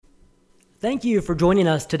Thank you for joining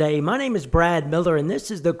us today. My name is Brad Miller, and this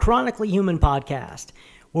is the Chronically Human podcast,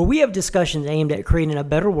 where we have discussions aimed at creating a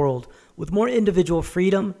better world with more individual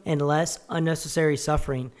freedom and less unnecessary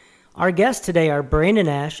suffering. Our guests today are Brandon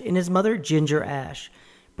Ash and his mother, Ginger Ash.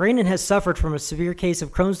 Brandon has suffered from a severe case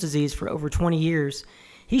of Crohn's disease for over 20 years.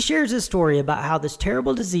 He shares his story about how this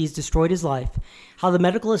terrible disease destroyed his life, how the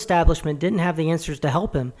medical establishment didn't have the answers to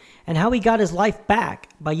help him, and how he got his life back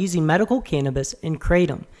by using medical cannabis and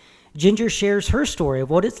kratom. Ginger shares her story of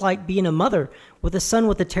what it's like being a mother with a son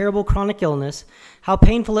with a terrible chronic illness, how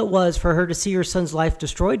painful it was for her to see her son's life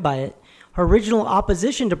destroyed by it, her original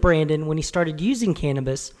opposition to Brandon when he started using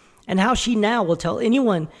cannabis, and how she now will tell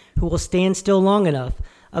anyone who will stand still long enough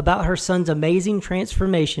about her son's amazing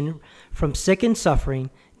transformation from sick and suffering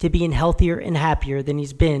to being healthier and happier than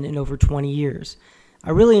he's been in over 20 years. I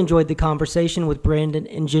really enjoyed the conversation with Brandon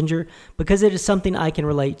and Ginger because it is something I can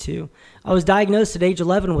relate to. I was diagnosed at age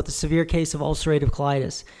 11 with a severe case of ulcerative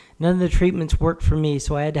colitis. None of the treatments worked for me,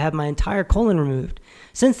 so I had to have my entire colon removed.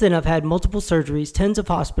 Since then, I've had multiple surgeries, tens of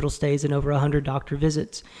hospital stays, and over 100 doctor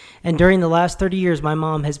visits. And during the last 30 years, my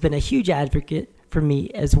mom has been a huge advocate for me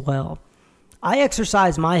as well. I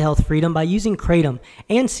exercise my health freedom by using kratom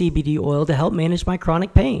and CBD oil to help manage my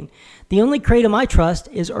chronic pain. The only kratom I trust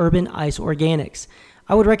is Urban Ice Organics.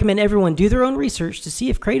 I would recommend everyone do their own research to see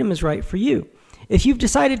if kratom is right for you. If you've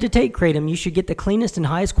decided to take kratom, you should get the cleanest and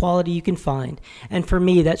highest quality you can find. And for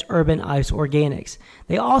me, that's Urban Ice Organics.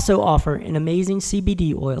 They also offer an amazing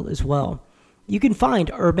CBD oil as well. You can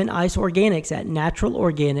find Urban Ice Organics at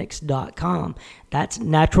naturalorganics.com. That's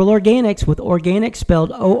Natural Organics with organic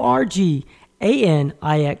spelled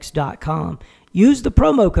ORGANIX.com. Use the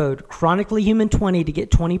promo code ChronicallyHuman20 to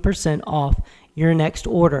get 20% off your next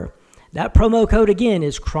order. That promo code again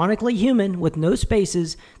is Chronically Human with no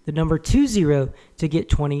spaces, the number 20 to get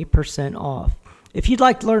 20% off. If you'd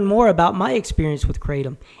like to learn more about my experience with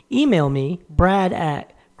kratom, email me,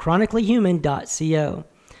 brad@chronicallyhuman.co.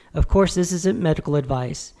 Of course, this isn't medical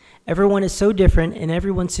advice. Everyone is so different and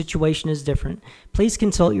everyone's situation is different. Please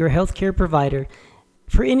consult your healthcare provider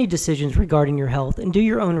for any decisions regarding your health and do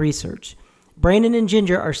your own research. Brandon and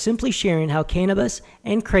Ginger are simply sharing how cannabis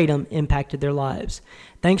and kratom impacted their lives.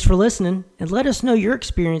 Thanks for listening, and let us know your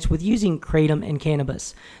experience with using kratom and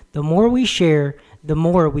cannabis. The more we share, the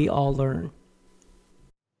more we all learn.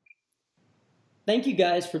 Thank you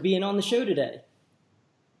guys for being on the show today.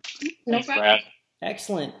 Thanks, Brad.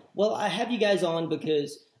 Excellent. Well, I have you guys on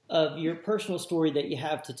because of your personal story that you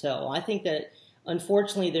have to tell. I think that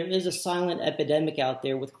unfortunately there is a silent epidemic out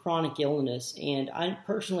there with chronic illness, and I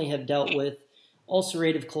personally have dealt with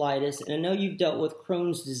ulcerative colitis, and I know you've dealt with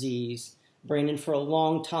Crohn's disease, Brandon, for a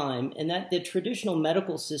long time, and that the traditional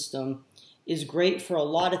medical system is great for a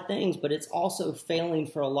lot of things, but it's also failing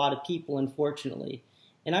for a lot of people, unfortunately.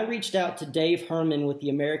 And I reached out to Dave Herman with the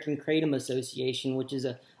American Kratom Association, which is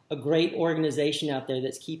a great organization out there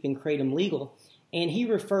that's keeping kratom legal, and he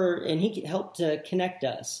helped to connect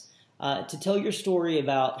us to tell your story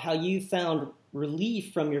about how you found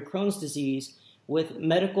relief from your Crohn's disease with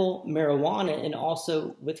medical marijuana and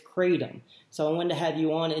also with kratom. So I wanted to have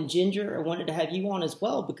you on. And Ginger, I wanted to have you on as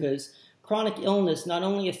well because chronic illness not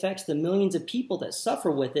only affects the millions of people that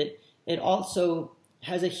suffer with it, it also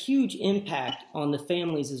has a huge impact on the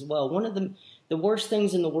families as well. One of the worst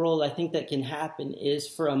things in the world I think that can happen is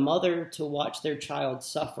for a mother to watch their child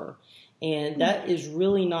suffer. And that is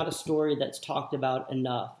really not a story that's talked about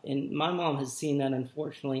enough. And my mom has seen that,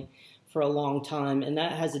 unfortunately, for a long time. And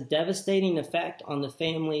that has a devastating effect on the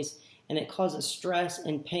families, and it causes stress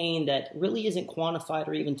and pain that really isn't quantified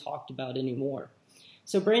or even talked about anymore.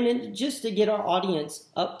 So, Brandon, just to get our audience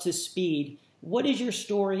up to speed, what is your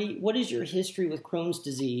story? What is your history with Crohn's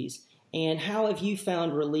disease? And how have you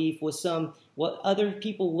found relief with what other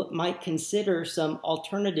people might consider some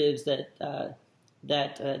alternatives that the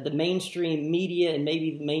mainstream media and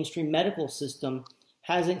maybe the mainstream medical system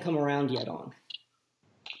hasn't come around yet on?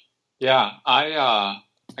 Yeah, I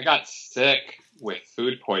got sick with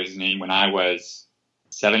food poisoning when I was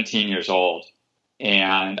 17 years old,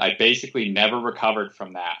 and I basically never recovered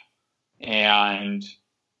from that. And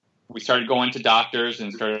we started going to doctors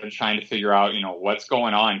and started trying to figure out, what's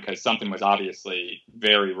going on, because something was obviously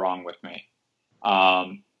very wrong with me.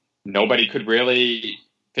 Nobody could really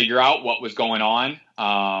figure out what was going on.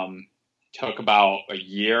 Took about a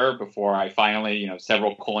year before I finally,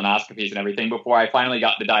 several colonoscopies and everything, before I finally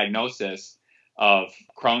got the diagnosis of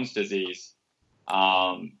Crohn's disease.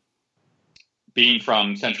 Being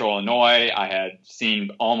from Central Illinois, I had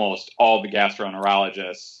seen almost all the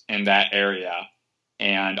gastroenterologists in that area,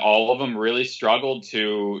 and all of them really struggled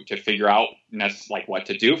to figure out what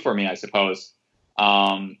to do for me, I suppose.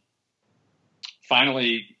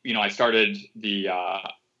 finally, I started the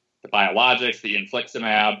biologics, the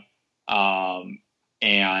infliximab,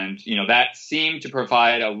 and that seemed to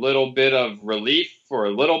provide a little bit of relief for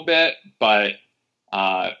a little bit, but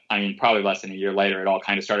probably less than a year later, it all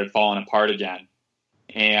kind of started falling apart again.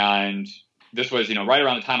 And this was, right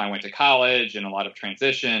around the time I went to college, and a lot of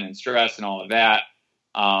transition and stress and all of that.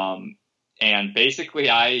 And basically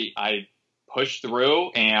I pushed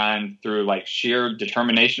through, and through like sheer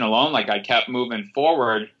determination alone, like I kept moving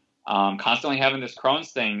forward, constantly having this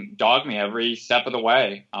Crohn's thing dog me every step of the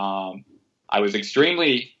way. I was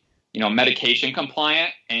extremely, medication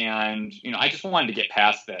compliant, and, I just wanted to get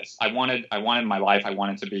past this. I wanted my life. I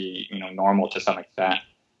wanted to be, normal to some extent.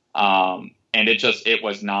 And it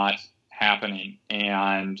was not happening.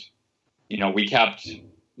 And, we kept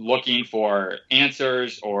looking for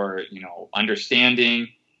answers or, understanding,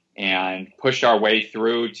 and pushed our way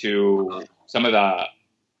through to some of the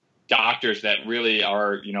doctors that really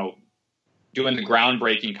are, doing the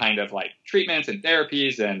groundbreaking kind of like treatments and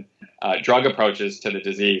therapies and drug approaches to the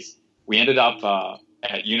disease. We ended up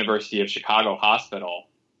at University of Chicago Hospital,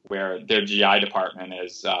 where their GI department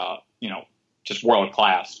is, just world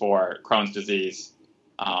class for Crohn's disease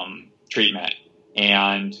treatment.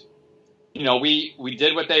 And, we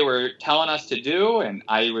did what they were telling us to do. And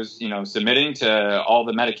I was, submitting to all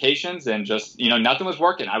the medications, and just, nothing was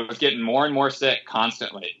working. I was getting more and more sick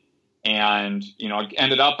constantly. And,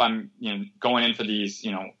 ended up, I'm, going in for these,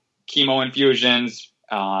 chemo infusions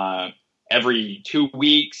every 2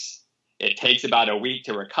 weeks. It takes about a week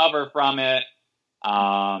to recover from it.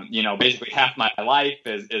 Basically half my life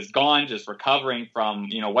is gone just recovering from,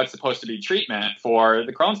 what's supposed to be treatment for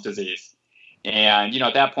the Crohn's disease. And,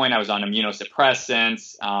 at that point I was on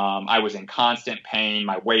immunosuppressants. I was in constant pain.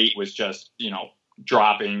 My weight was just,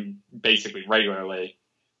 dropping basically regularly.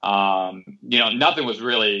 Nothing was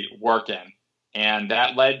really working. And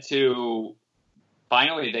that led to,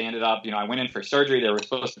 finally they ended up, I went in for surgery. They were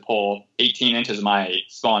supposed to pull 18 inches of my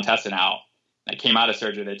small intestine out. I came out of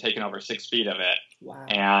surgery. They'd taken over 6 feet of it. Wow.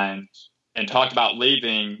 And talked about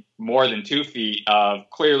leaving more than 2 feet of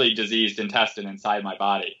clearly diseased intestine inside my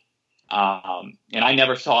body. And I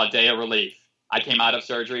never saw a day of relief. I came out of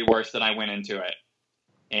surgery worse than I went into it.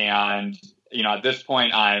 And, at this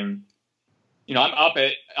point I'm up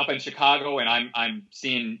in Chicago, and I'm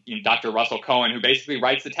seeing Dr. Russell Cohen, who basically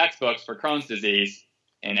writes the textbooks for Crohn's disease,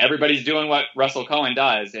 and everybody's doing what Russell Cohen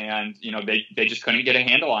does. And, they just couldn't get a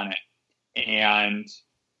handle on it. And,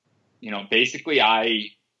 basically I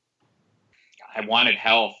wanted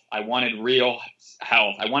health. I wanted real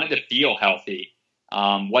health. I wanted to feel healthy.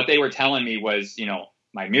 What they were telling me was,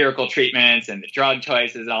 my miracle treatments and the drug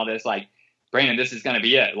choices and all this, like, Brandon, this is going to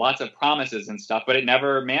be it. Lots of promises and stuff, but it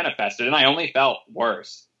never manifested. And I only felt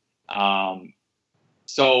worse.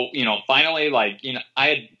 So, finally, I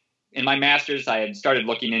had, in my master's, I had started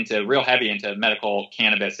looking real heavy into medical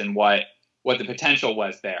cannabis and what the potential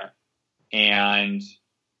was there. And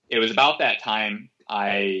it was about that time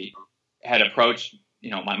I had approached,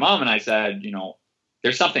 my mom, and I said,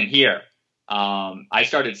 there's something here. I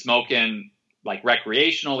started smoking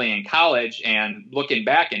recreationally in college, and looking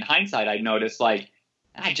back in hindsight, I noticed I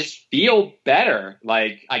just feel better.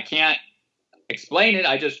 I can't explain it.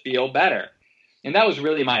 I just feel better. And that was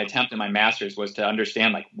really my attempt in my master's, was to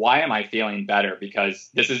understand why am I feeling better? Because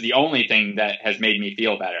this is the only thing that has made me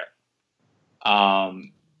feel better.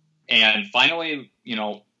 And finally,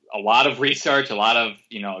 a lot of research, a lot of,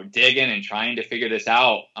 digging and trying to figure this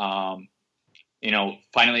out.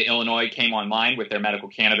 Finally Illinois came online with their medical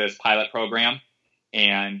cannabis pilot program.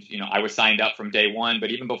 And, I was signed up from day one.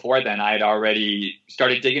 But even before then, I had already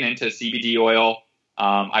started digging into CBD oil.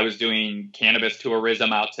 I was doing cannabis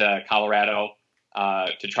tourism out to Colorado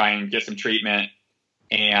to try and get some treatment.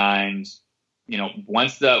 And,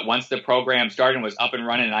 once the program started and was up and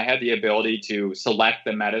running, I had the ability to select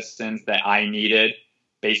the medicines that I needed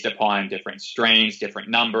based upon different strains, different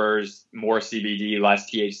numbers, more CBD, less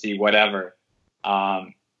THC, whatever.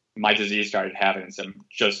 My disease started having some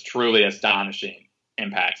just truly astonishing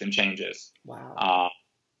impacts and changes. Wow.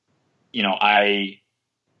 I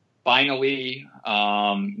finally,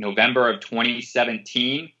 November of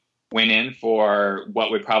 2017, went in for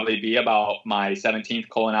what would probably be about my 17th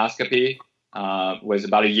colonoscopy. Was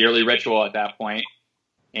about a yearly ritual at that point.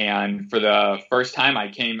 And for the first time, I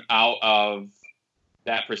came out of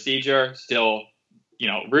that procedure still,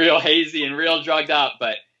 real hazy and real drugged up.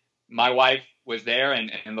 But my wife was there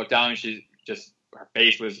and looked down, and her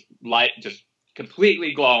face was just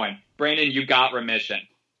completely glowing. Brandon, you got remission.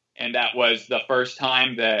 And that was the first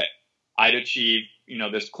time that I'd achieved,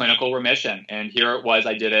 this clinical remission. And here it was,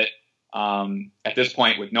 I did it at this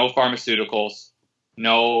point with no pharmaceuticals,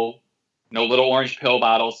 no little orange pill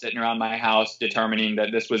bottle sitting around my house determining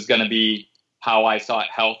that this was going to be how I sought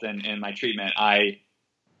health in my treatment. I,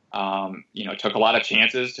 took a lot of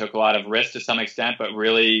chances, took a lot of risks to some extent, but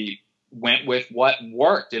really went with what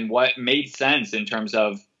worked and what made sense in terms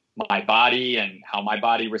of my body and how my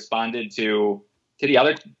body responded to the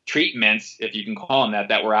other treatments, if you can call them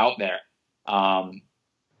that were out there.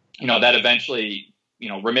 That eventually,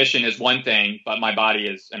 remission is one thing, but my body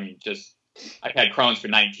is, I've had Crohn's for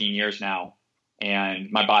 19 years now,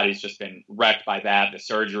 and my body's just been wrecked by that, the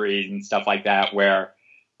surgeries and stuff like that, where,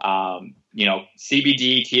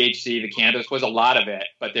 CBD, THC, the cannabis was a lot of it,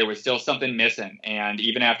 but there was still something missing. And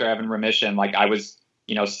even after having remission, like I was,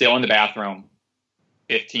 still in the bathroom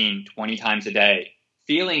 15, 20 times a day,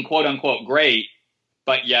 feeling quote unquote great,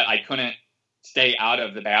 but yet I couldn't stay out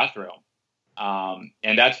of the bathroom.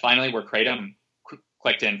 And that's finally where Kratom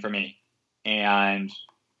clicked in for me. And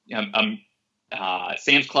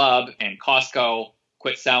Sam's Club and Costco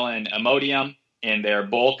quit selling Imodium in their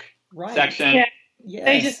bulk section. Yeah. Yes.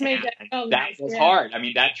 They just made that. That nice. Was hard.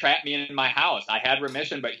 That trapped me in my house. I had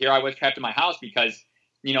remission, but here I was trapped in my house because,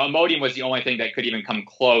 Imodium was the only thing that could even come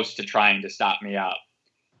close to trying to stop me up.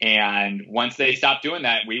 And once they stopped doing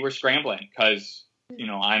that, we were scrambling because,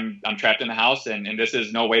 I'm trapped in the house and this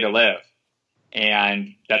is no way to live.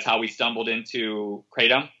 And that's how we stumbled into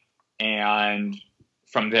Kratom. And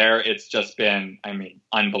from there, it's just been,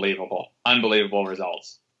 unbelievable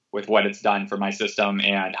results with what it's done for my system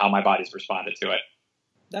and how my body's responded to it.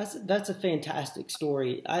 That's a fantastic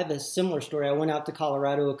story. I have a similar story. I went out to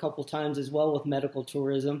Colorado a couple times as well with medical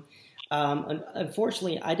tourism.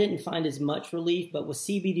 Unfortunately, I didn't find as much relief, but with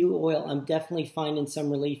CBD oil, I'm definitely finding some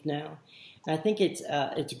relief now. And I think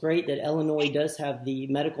it's great that Illinois does have the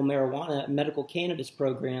medical cannabis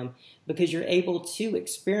program, because you're able to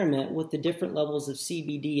experiment with the different levels of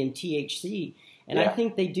CBD and THC. And I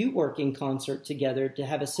think they do work in concert together to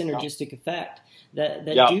have a synergistic effect that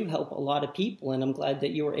do help a lot of people. And I'm glad that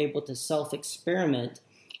you were able to self-experiment.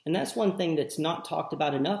 And that's one thing that's not talked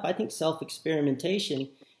about enough. I think self-experimentation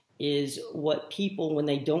is what people, when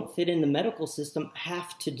they don't fit in the medical system,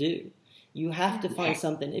 have to do. You have to find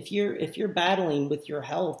something. If you're battling with your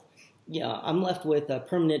health, I'm left with a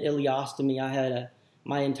permanent ileostomy. I had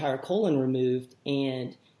my entire colon removed,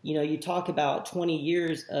 and you talk about 20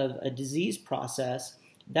 years of a disease process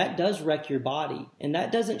that does wreck your body, and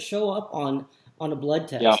that doesn't show up on a blood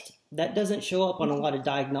test. Yeah. That doesn't show up on a lot of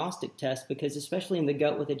diagnostic tests, because especially in the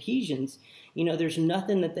gut with adhesions, there's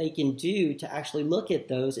nothing that they can do to actually look at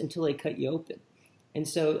those until they cut you open. And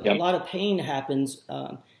so a lot of pain happens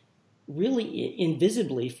really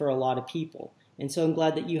invisibly for a lot of people. And so I'm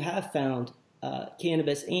glad that you have found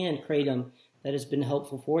cannabis and Kratom that has been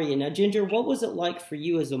helpful for you. Now, Ginger, what was it like for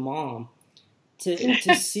you as a mom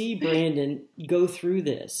to see Brandon go through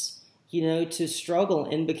this, to struggle?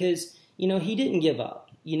 And because, he didn't give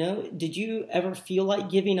up. Did you ever feel like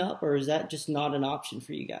giving up, or is that just not an option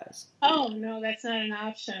for you guys? Oh, no, that's not an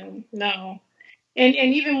option. No. And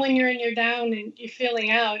even when you're in your down and you're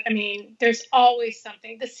feeling out, there's always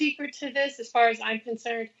something. The secret to this, as far as I'm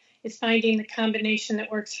concerned, is finding the combination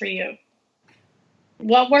that works for you.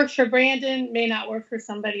 What works for Brandon may not work for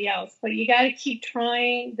somebody else, but you got to keep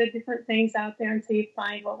trying the different things out there until you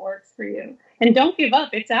find what works for you. And don't give up.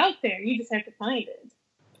 It's out there. You just have to find it.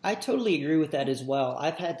 I totally agree with that as well.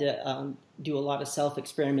 I've had to do a lot of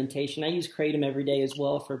self-experimentation. I use Kratom every day as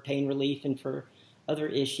well for pain relief and for other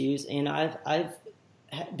issues, and I've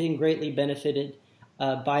been greatly benefited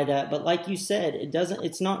by that. But like you said,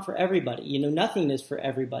 it's not for everybody. Nothing is for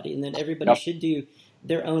everybody, and then everybody should do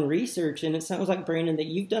their own research. And it sounds like, Brandon, that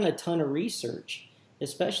you've done a ton of research,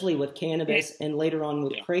 especially with cannabis and later on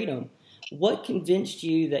with Kratom. What convinced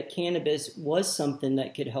you that cannabis was something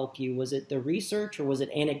that could help you? Was it the research, or was it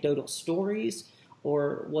anecdotal stories,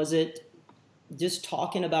 or was it just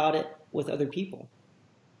talking about it with other people?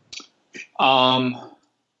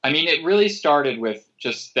 It really started with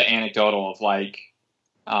just the anecdotal of I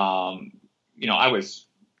was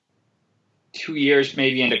 2 years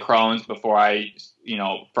maybe into Crohn's before I,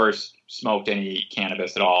 first smoked any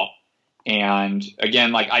cannabis at all. And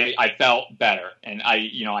again, I felt better, and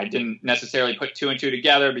I didn't necessarily put two and two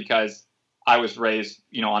together because I was raised,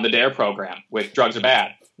 on the DARE program with drugs are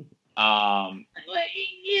bad.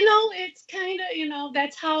 It's kind of,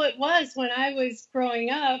 that's how it was when I was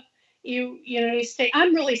growing up. You stay.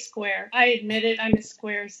 I'm really square. I admit it. I'm as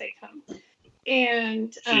square as they come.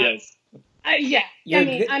 And she is. I'm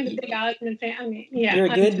a big Osmond fan. You're a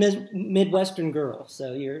good Midwestern girl,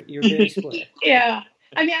 so you're very square. Yeah.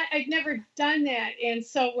 I'd never done that. And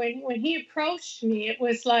so when he approached me, it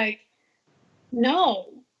was like, no,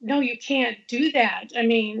 no, you can't do that. I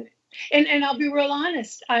mean, and I'll be real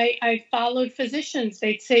honest. I followed physicians.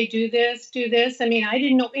 They'd say, do this, do this. I mean, I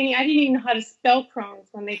didn't even know how to spell Crohn's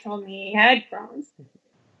when they told me he had Crohn's.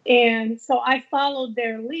 And so I followed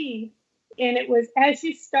their lead. And it was, as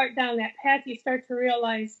you start down that path, you start to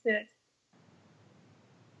realize that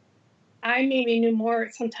I maybe knew more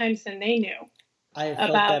sometimes than they knew. I have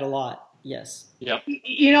felt that a lot. Yes. Yep.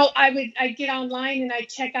 You know, I'd get online and I'd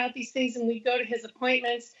check out these things, and we'd go to his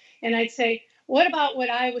appointments, and I'd say, what about what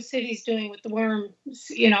Iowa City's doing with the worms?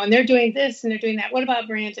 You know, and they're doing this and they're doing that. What about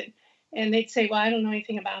Brandon? And they'd say, well, I don't know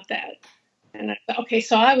anything about that. And I thought, okay,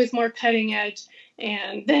 so I was more cutting edge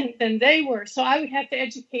and than they were. So I would have to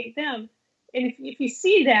educate them. And if you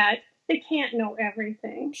see that, they can't know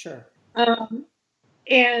everything. Sure.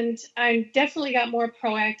 And I definitely got more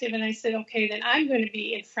proactive, and I said, okay, then I'm going to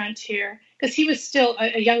be in front here, because he was still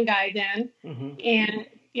a young guy then, and,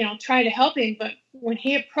 you know, try to help him. But when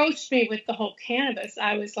he approached me with the whole cannabis,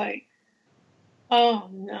 I was like, oh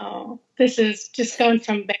no, this is just going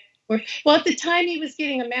from backward. Well, at the time he was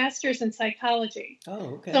getting a master's in psychology.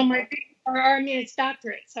 Oh, okay. So it's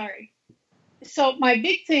doctorate, sorry. So my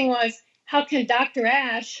big thing was, how can Dr.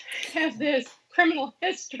 Ash have this criminal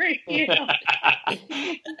history? You know,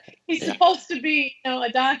 he's supposed to be, you know, a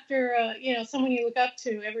doctor, you know, someone you look up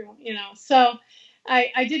to, everyone, you know. So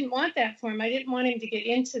I didn't want that for him. I didn't want him to get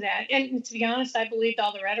into that. And to be honest, I believed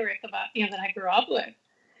all the rhetoric about, you know, that I grew up with.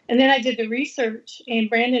 And then I did the research, and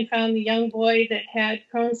Brandon found the young boy that had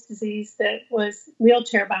Crohn's disease that was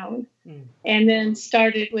wheelchair bound, and then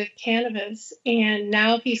started with cannabis. And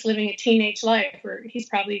now he's living a teenage life, or he's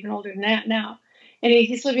probably even older than that now. And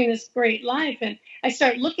he's living this great life. And I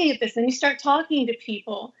start looking at this, and you start talking to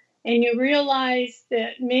people, and you realize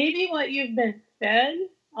that maybe what you've been fed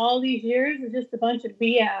all these years is just a bunch of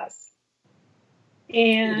BS.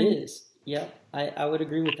 And it is. Yeah, I would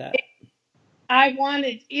agree with that. I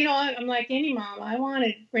wanted, you know, I'm like any mom, I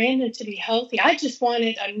wanted Brandon to be healthy. I just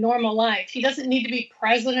wanted a normal life. He doesn't need to be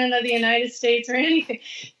president of the United States or anything.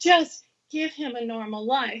 Just give him a normal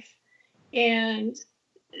life. And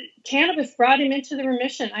cannabis brought him into the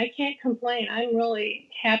remission. I can't complain. I'm really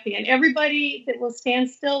happy. And everybody that will stand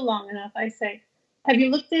still long enough, I say, have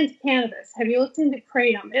you looked into cannabis? Have you looked into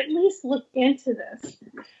kratom? At least look into this.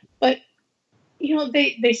 But, you know,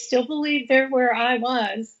 they still believe they're where I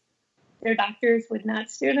was. Their doctors would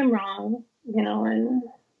not steer them wrong, you know, and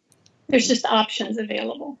there's just options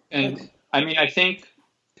available. And I mean, I think,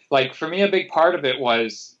 like, for me, a big part of it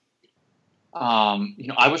was, you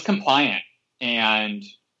know, I was compliant, and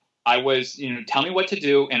I was, you know, tell me what to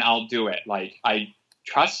do and I'll do it. Like, I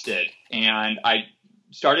trusted, and I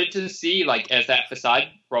started to see, like, as that facade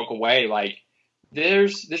broke away, like,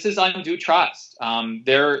 this is undue trust.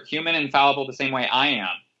 They're human and fallible the same way I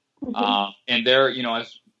am. And they're, you know,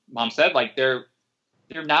 as Mom said, like, their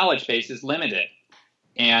knowledge base is limited.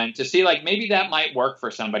 And to see, like, maybe that might work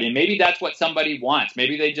for somebody, and maybe that's what somebody wants.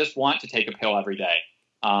 Maybe they just want to take a pill every day.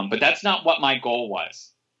 But that's not what my goal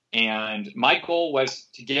was. And my goal was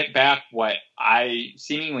to get back what I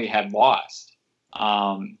seemingly had lost.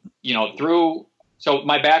 You know, so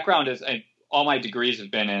my background is, all my degrees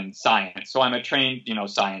have been in science. So I'm a trained, you know,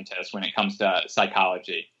 scientist when it comes to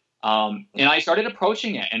psychology. And I started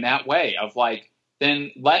approaching it in that way of, like,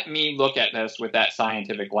 then let me look at this with that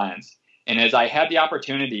scientific lens. And as I had the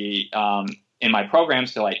opportunity in my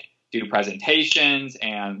programs to, like, do presentations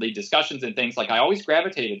and lead discussions and things, like, I always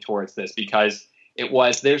gravitated towards this because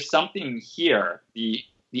there's something here. The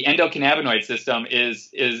endocannabinoid system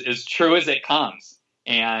is true as it comes.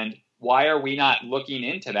 And why are we not looking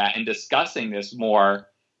into that and discussing this more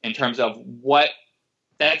in terms of what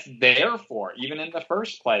that's there for, even in the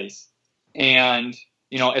first place? And,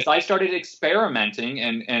 you know, as I started experimenting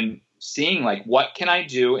and seeing, like, what can I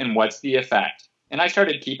do and what's the effect? And I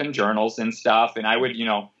started keeping journals and stuff, and I would, you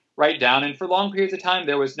know, write down. And for long periods of time,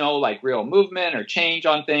 there was no, like, real movement or change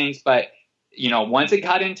on things. But, you know, once it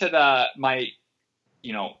got into my,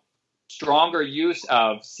 you know, stronger use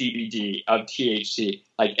of CBD, of THC,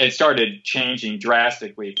 like, it started changing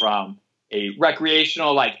drastically from a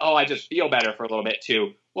recreational, like, oh, I just feel better for a little bit,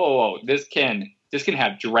 to, whoa, this can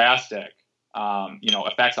have drastic, you know,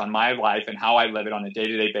 effects on my life and how I live it on a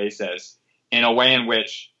day-to-day basis, in a way in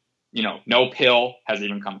which, you know, no pill has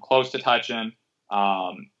even come close to touching.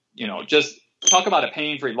 You know, just talk about a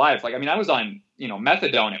pain-free life. Like, I mean, I was on, you know,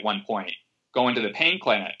 methadone at one point, going to the pain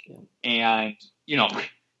clinic, and, you know,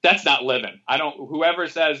 that's not living. Whoever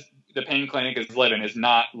says the pain clinic is living is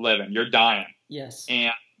not living. You're dying. Yes.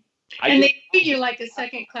 And they treat you like a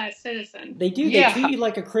second-class citizen. They do. They treat you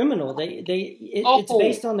like a criminal. It's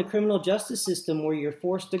based on the criminal justice system, where you're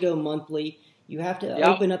forced to go monthly. You have to Yep.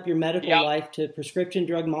 open up your medical Yep. life to prescription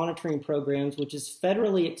drug monitoring programs, which is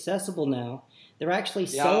federally accessible now. They're actually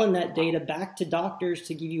Yep. selling that data back to doctors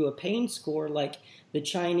to give you a pain score like the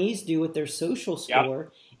Chinese do with their social Yep.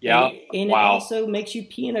 score. Yep. And it Wow. also makes you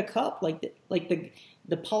pee in a cup like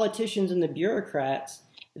the politicians and the bureaucrats.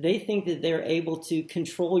 They think that they're able to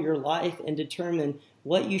control your life and determine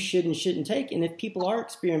what you should and shouldn't take. And if people are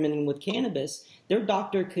experimenting with cannabis, their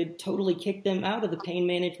doctor could totally kick them out of the pain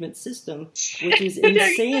management system, which is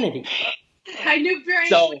insanity. I knew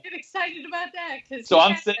Brian would get excited about that. So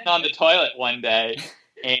I'm sitting on the toilet one day,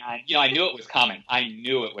 and I knew it was coming.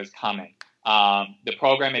 The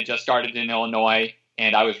program had just started in Illinois,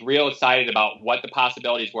 and I was real excited about what the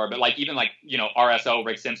possibilities were. But even RSO,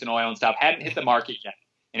 Rick Simpson oil and stuff hadn't hit the market yet,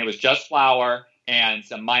 and it was just flour and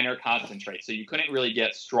some minor concentrates, so you couldn't really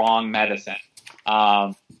get strong medicine.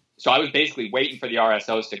 So I was basically waiting for the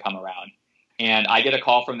RSOs to come around, and I get a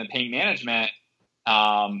call from the pain management,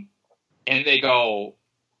 and they go,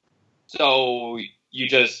 "So you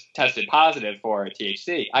just tested positive for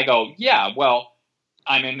THC?" I go, "Yeah, well,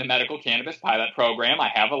 I'm in the medical cannabis pilot program. I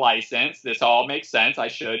have a license. This all makes sense. I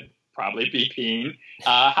should probably be peeing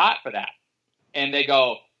hot for that." And they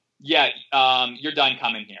go, "Yeah, you're done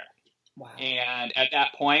coming here." Wow. And at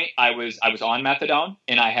that point, I was on methadone,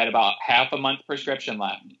 and I had about half a month prescription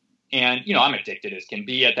left. And I'm addicted as can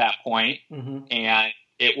be at that point. Mm-hmm. And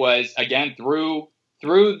it was again through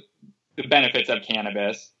the benefits of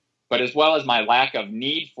cannabis, but as well as my lack of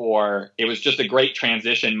need for it, was just a great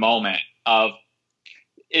transition moment of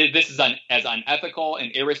this is as unethical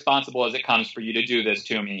and irresponsible as it comes for you to do this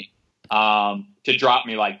to me, to drop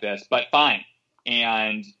me like this, but fine.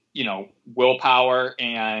 And willpower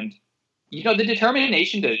and the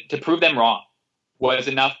determination to prove them wrong was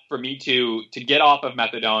enough for me to get off of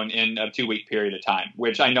methadone in a 2-week period of time,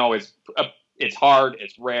 which I know is it's hard,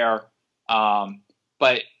 it's rare,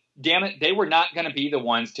 but damn it, they were not going to be the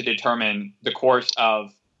ones to determine the course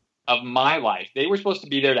of my life. They were supposed to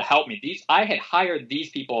be there to help me. I had hired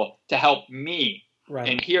these people to help me, right.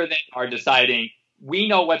 And here they are deciding we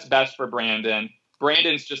know what's best for Brandon.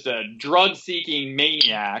 Brandon's just a drug-seeking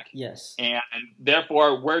maniac. Yes. And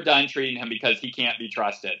therefore, we're done treating him because he can't be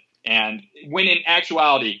trusted. And when in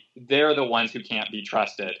actuality, they're the ones who can't be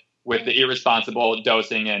trusted with the irresponsible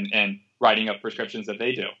dosing and writing of prescriptions that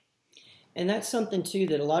they do. And that's something, too,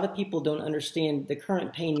 that a lot of people don't understand the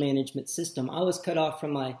current pain management system. I was cut off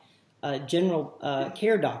from my general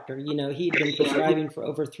care doctor. He'd been prescribing for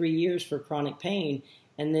over 3 years for chronic pain.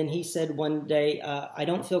 And then he said one day, "I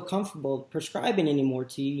don't feel comfortable prescribing anymore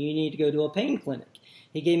to you. You need to go to a pain clinic."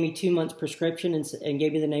 He gave me 2 months prescription and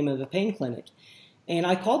gave me the name of a pain clinic. And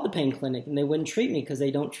I called the pain clinic, and they wouldn't treat me because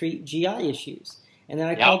they don't treat GI issues. And then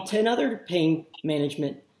I called 10 other pain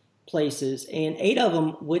management places, and 8 of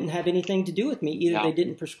them wouldn't have anything to do with me. Either they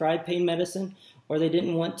didn't prescribe pain medicine, or they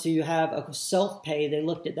didn't want to have a self-pay. They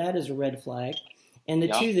looked at that as a red flag. And the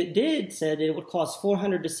 2 that did said it would cost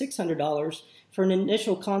 $400 to $600 for an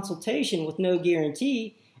initial consultation with no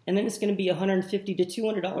guarantee, and then it's going to be $150 to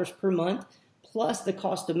 $200 per month, plus the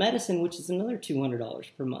cost of medicine, which is another $200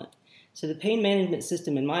 per month. So the pain management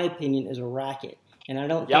system, in my opinion, is a racket, and I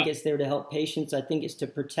don't think it's there to help patients. I think it's to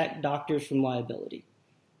protect doctors from liability.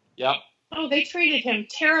 Yep. Oh, they treated him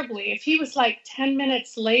terribly. If he was like 10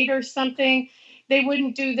 minutes late or something, they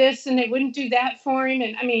wouldn't do this and they wouldn't do that for him.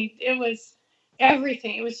 And it was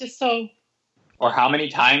everything. It was just so. Or how many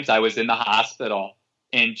times I was in the hospital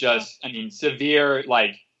in severe,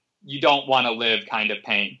 you don't want to live kind of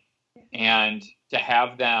pain. And to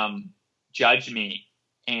have them judge me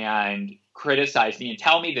and criticize me and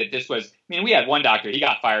tell me that this was, we had one doctor, he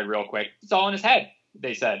got fired real quick. It's all in his head,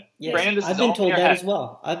 they said. Yes, Brandon, this I've is been all told in your that head. as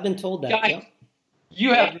well. I've been told that. Guys,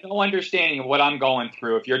 you have no understanding of what I'm going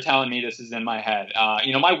through if you're telling me this is in my head.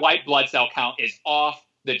 My white blood cell count is off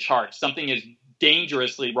the charts. Something is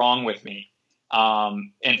dangerously wrong with me.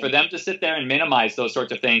 And for them to sit there and minimize those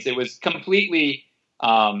sorts of things, it was completely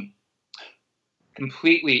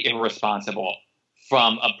irresponsible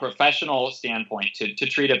from a professional standpoint to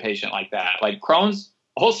treat a patient like that. Like Crohn's,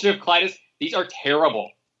 ulcerative colitis, these are terrible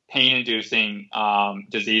pain-inducing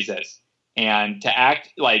diseases. And to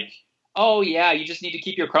act like, oh, yeah, you just need to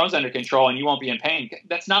keep your Crohn's under control and you won't be in pain.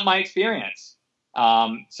 That's not my experience.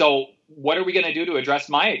 So what are we going to do to address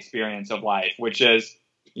my experience of life, which is,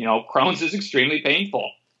 Crohn's is extremely painful.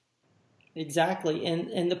 Exactly.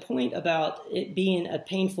 And the point about it being a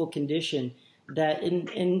painful condition,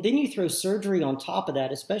 and then you throw surgery on top of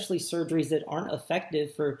that, especially surgeries that aren't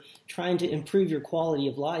effective for trying to improve your quality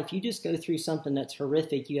of life. You just go through something that's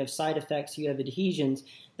horrific. You have side effects, you have adhesions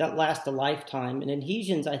that last a lifetime. And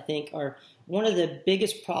adhesions, I think, are one of the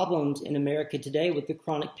biggest problems in America today with the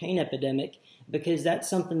chronic pain epidemic, because that's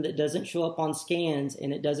something that doesn't show up on scans,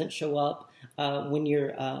 and it doesn't show up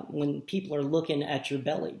when people are looking at your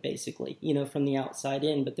belly, basically, from the outside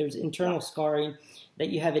in. But there's internal scarring, that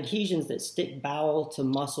you have adhesions that stick bowel to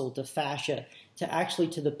muscle to fascia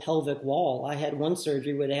to the pelvic wall. I had one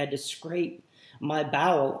surgery where they had to scrape my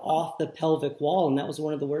bowel off the pelvic wall, and that was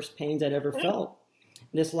one of the worst pains I'd ever felt.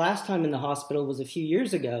 This last time in the hospital was a few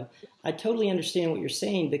years ago. I totally understand what you're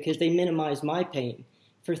saying, because they minimized my pain.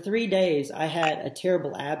 For 3 days, I had a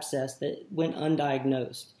terrible abscess that went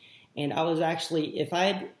undiagnosed. And I was actually, if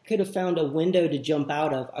I could have found a window to jump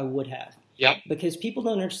out of, I would have. Yep. Because people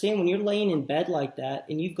don't understand, when you're laying in bed like that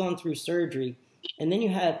and you've gone through surgery, and then you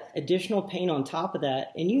have additional pain on top of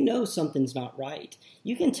that, and something's not right.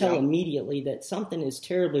 You can tell immediately that something is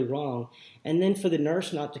terribly wrong. And then for the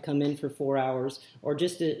nurse not to come in for 4 hours, or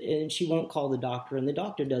and she won't call the doctor, and the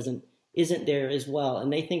doctor isn't there as well.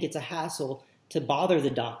 And they think it's a hassle to bother the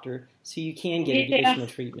doctor so you can get additional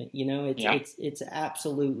treatment. It's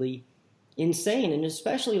absolutely insane. And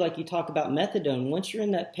especially like you talk about methadone, once you're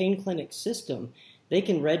in that pain clinic system, they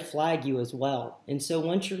can red flag you as well. And so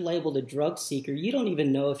once you're labeled a drug seeker, you don't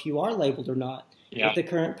even know if you are labeled or not with the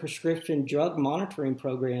current prescription drug monitoring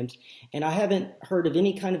programs. And I haven't heard of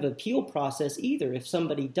any kind of appeal process either if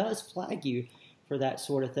somebody does flag you for that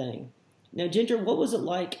sort of thing. Now, Ginger, what was it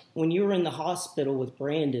like when you were in the hospital with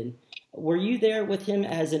Brandon? Were you there with him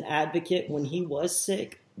as an advocate when he was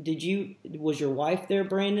sick? Was your wife there,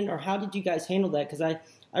 Brandon, or how did you guys handle that? Because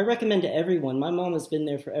I recommend to everyone. My mom has been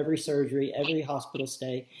there for every surgery, every hospital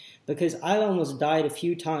stay, because I almost died a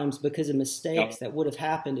few times because of mistakes that would have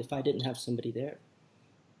happened if I didn't have somebody there.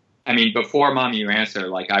 I mean, before, Mom, you answer,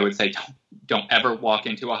 I would say, don't ever walk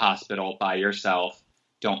into a hospital by yourself.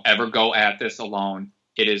 Don't ever go at this alone.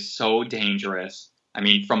 It is so dangerous. I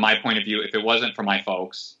mean, from my point of view, if it wasn't for my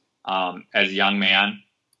folks, as a young man,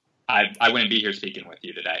 I wouldn't be here speaking with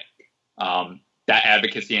you today. That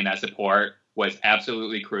advocacy and that support was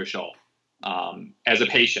absolutely crucial as a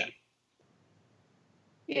patient.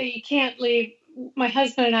 Yeah, you can't leave. My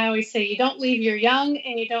husband and I always say, you don't leave your young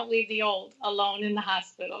and you don't leave the old alone in the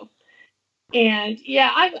hospital. And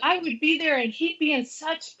I would be there, and he'd be in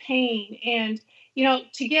such pain. And,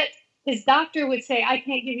 his doctor would say, I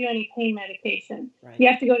can't give you any pain medication. Right. You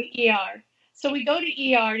have to go to ER. So we go to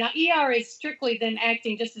ER. Now, ER is strictly then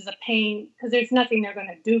acting just as a pain, because there's nothing they're going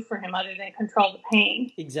to do for him other than control the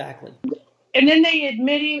pain. Exactly. And then they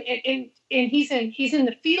admit him, and he's in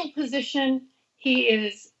the fetal position. He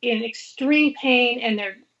is in extreme pain, and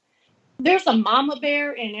there's a mama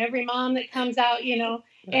bear in every mom that comes out,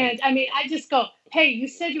 Right. And I mean, I just go, hey, you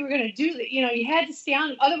said you were going to do that. You had to stay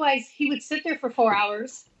on him. Otherwise, he would sit there for 4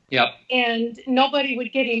 hours. Yep. And nobody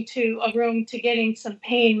would get him to a room to getting some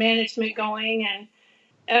pain management going. And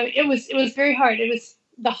it was very hard. It was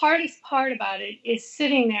the hardest part about it is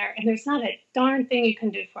sitting there, and there's not a darn thing you can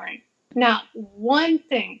do for him. Not one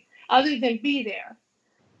thing other than be there,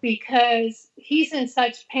 because he's in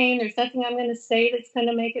such pain. There's nothing I'm going to say that's going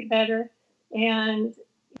to make it better. And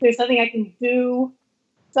there's nothing I can do.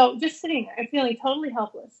 So just sitting there and feeling totally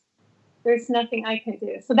helpless. There's nothing I can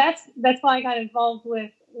do. So that's why I got involved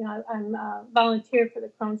with, I'm a volunteer for the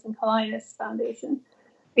Crohn's and Colitis Foundation,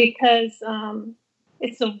 because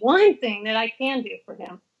it's the one thing that I can do for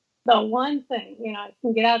him. The one thing, I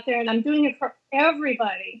can get out there, and I'm doing it for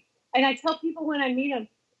everybody. And I tell people when I meet them,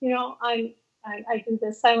 I do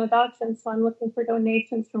this silent auction, so I'm looking for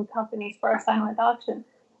donations from companies for our silent auction.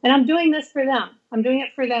 And I'm doing this for them. I'm doing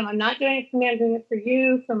it for them. I'm not doing it for me. I'm doing it for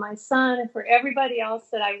you, for my son, and for everybody else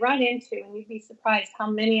that I run into. And you'd be surprised how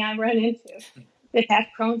many I run into that have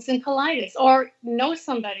Crohn's and colitis or know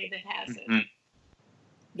somebody that has it.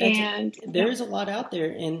 And there's a lot out there.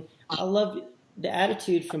 And I love the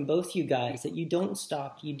attitude from both you guys that you don't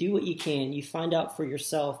stop. You do what you can. You find out for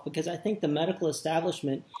yourself, because I think the medical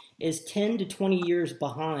establishment is 10 to 20 years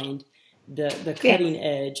behind the cutting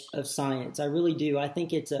edge of science. I really do. I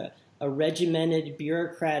think it's a regimented,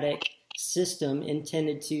 bureaucratic system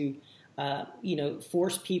intended to,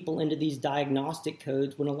 force people into these diagnostic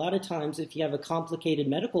codes, when a lot of times, if you have a complicated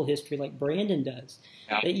medical history like Brandon does,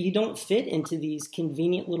 that you don't fit into these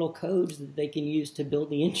convenient little codes that they can use to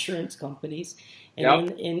build the insurance companies.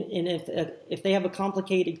 And if they have a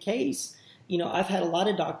complicated case, I've had a lot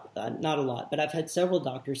of not a lot, but I've had several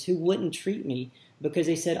doctors who wouldn't treat me because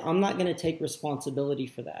they said, I'm not going to take responsibility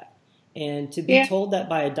for that. And to be told that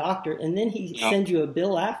by a doctor, and then he sends you a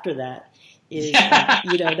bill after that, is, that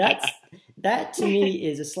to me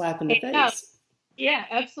is a slap in the face. Yeah,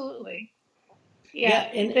 absolutely.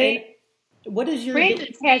 And What is your...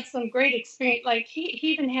 Brandon's had some great experience. Like he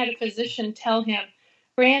even had a physician tell him,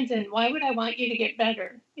 Brandon, why would I want you to get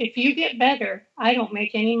better? If you get better, I don't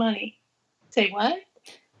make any money. Say what?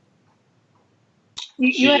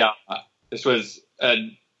 This was a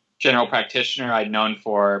general practitioner I'd known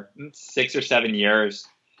for 6 or 7 years.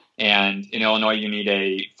 And in Illinois, you need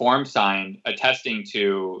a form signed attesting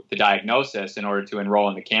to the diagnosis in order to enroll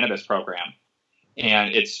in the cannabis program.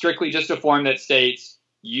 And it's strictly just a form that states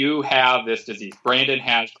you have this disease. Brandon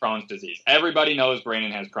has Crohn's disease. Everybody knows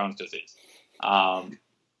Brandon has Crohn's disease.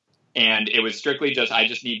 And it was strictly just, I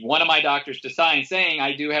just need one of my doctors to sign saying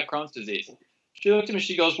I do have Crohn's disease. She looked at me,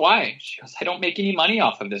 she goes, why? She goes, I don't make any money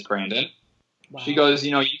off of this, Brandon. Wow. She goes,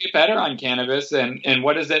 you get better on cannabis, and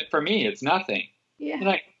what is it for me? It's nothing. Yeah. And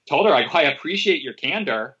I told her, I appreciate your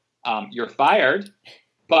candor. You're fired,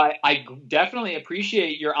 but I definitely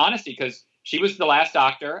appreciate your honesty, because she was the last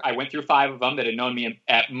doctor. I went through 5 of them that had known me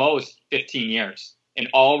at most 15 years, and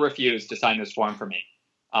all refused to sign this form for me.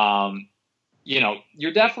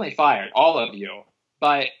 You're definitely fired, all of you.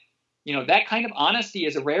 But, that kind of honesty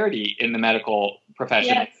is a rarity in the medical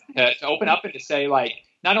profession. Yes. To open up and to say, like,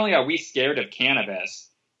 not only are we scared of cannabis,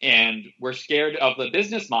 and we're scared of the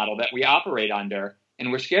business model that we operate under,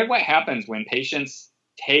 and we're scared what happens when patients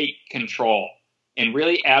take control and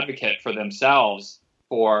really advocate for themselves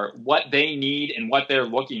for what they need and what they're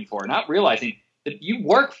looking for, not realizing that you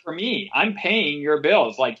work for me. I'm paying your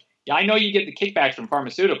bills. Like, yeah, I know you get the kickbacks from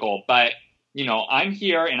pharmaceutical, but, I'm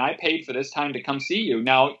here and I paid for this time to come see you.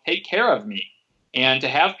 Now take care of me. And to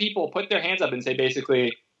have people put their hands up and say,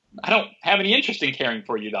 basically, I don't have any interest in caring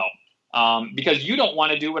for you, though, because you don't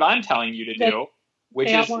want to do what I'm telling you to do, which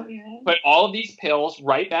is put all of these pills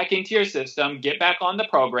right back into your system, get back on the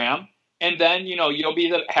program, and then, you'll be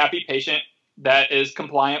the happy patient that is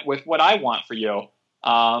compliant with what I want for you.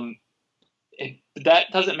 That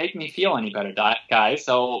doesn't make me feel any better, guys.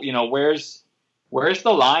 So, where's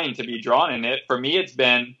the line to be drawn in it? For me, it's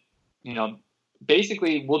been,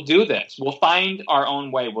 basically, we'll do this. We'll find our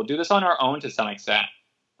own way. We'll do this on our own to some extent.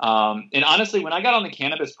 And honestly, when I got on the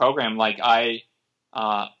cannabis program, like I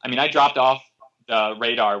dropped off the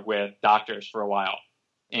radar with doctors for a while.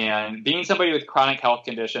 And being somebody with chronic health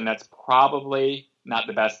condition, that's probably not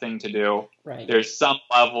the best thing to do. Right. There's some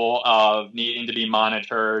level of needing to be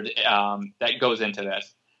monitored that goes into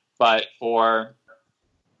this. But for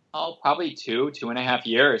probably 2.5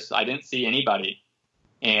 years, I didn't see anybody.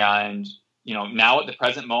 And, now at the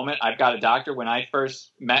present moment, I've got a doctor. When I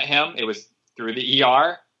first met him, it was through the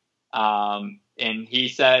ER. And he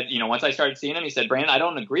said, once I started seeing him, he said, Brandon, I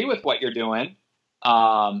don't agree with what you're doing,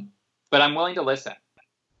 but I'm willing to listen.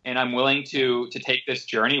 And I'm willing to take this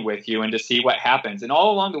journey with you and to see what happens. And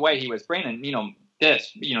all along the way, he was, Brandon, you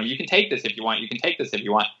can take this if you want. You can take this if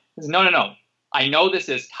you want. He said, no. I know this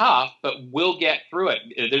is tough, but we'll get through it.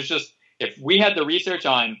 There's just, if we had the research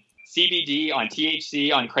on CBD, on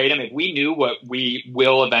THC, on kratom, if we knew what we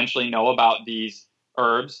will eventually know about these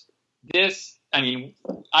herbs, I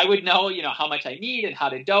would know, how much I need and how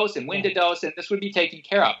to dose and when to dose, and this would be taken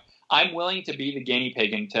care of. I'm willing to be the guinea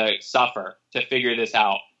pig and to suffer to figure this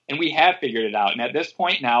out. And we have figured it out. And at this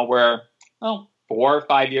point now, we're 4 or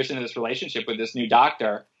 5 years into this relationship with this new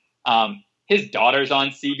doctor. His daughter's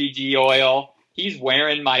on CBD oil. He's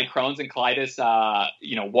wearing my Crohn's and colitis,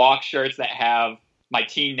 walk shirts that have my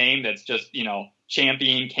team name that's just,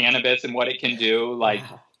 championing cannabis and what it can do. Like,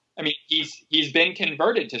 wow. He's been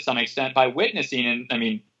converted to some extent by witnessing.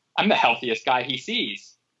 And I'm the healthiest guy he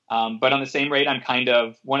sees. But on the same rate, I'm kind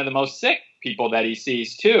of one of the most sick people that he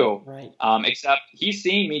sees too. Right. Except he's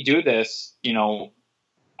seeing me do this,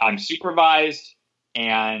 I'm supervised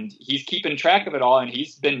and he's keeping track of it all. And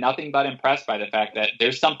he's been nothing but impressed by the fact that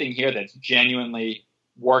there's something here that's genuinely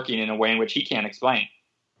working in a way in which he can't explain.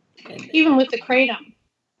 Even with the kratom.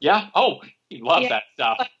 Yeah. Oh, he loves that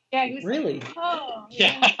stuff. Yeah. He was really? Like, oh,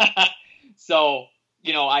 yeah. So,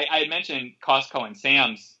 I had mentioned Costco and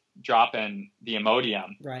Sam's dropping the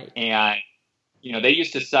Imodium. Right. And, they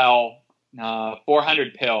used to sell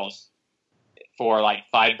 400 pills for like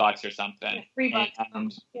 $5 or something. Yeah,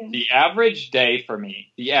 $3. And the average day for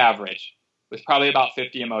me, was probably about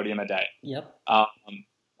 50 Imodium a day. Yep.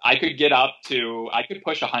 I could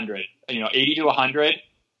push 100, 80 to 100.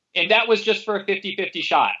 And that was just for a 50-50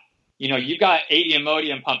 shot. You've got 80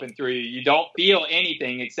 Imodium pumping through you. You don't feel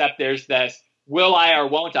anything except there's this, will I or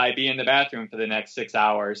won't I be in the bathroom for the next 6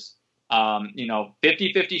 hours?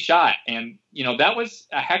 50-50 shot. And, that was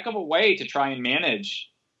a heck of a way to try and manage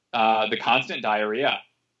the constant diarrhea.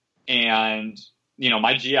 And,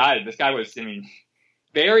 my GI, this guy was,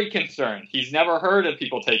 very concerned. He's never heard of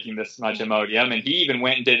people taking this much Imodium, and he even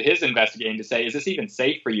went and did his investigating to say, is this even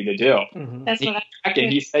safe for you to do? Mm-hmm. That's what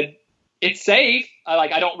he said, it's safe.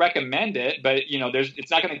 I don't recommend it, but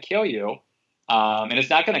it's not going to kill you, and it's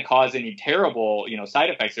not going to cause any terrible side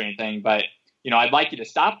effects or anything. But I'd like you to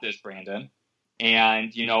stop this, Brandon.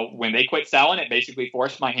 And when they quit selling it, basically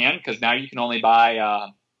forced my hand, because now you can only buy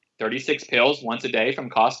 36 pills once a day from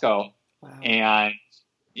Costco. Wow. And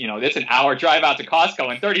it's an hour drive out to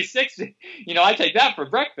Costco, and 36, I take that for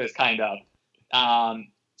breakfast, kind of.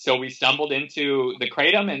 So we stumbled into the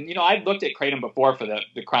Kratom, and, I'd looked at Kratom before for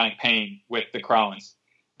the chronic pain with the Crohn's,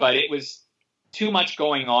 but it was too much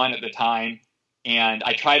going on at the time. And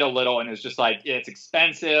I tried a little, and it was just like, it's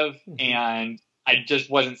expensive, and I just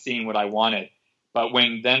wasn't seeing what I wanted. But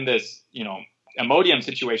when then this, Imodium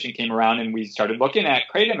situation came around, and we started looking at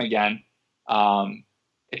Kratom again,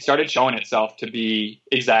 it started showing itself to be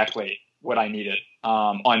exactly what I needed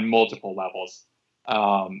on multiple levels.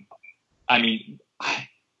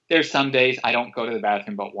 There's some days I don't go to the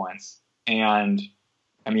bathroom but once. And,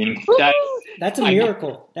 that's a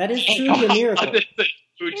miracle. That is truly a miracle.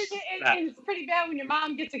 It's pretty bad when your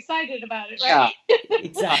mom gets excited about it, right? Yeah,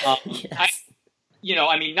 exactly. Yes.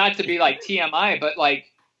 Not to be like TMI, but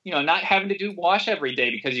not having to do wash every day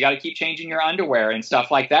because you got to keep changing your underwear and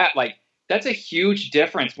stuff like that. That's a huge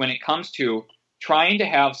difference when it comes to trying to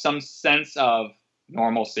have some sense of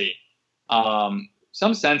normalcy,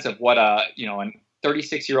 some sense of what a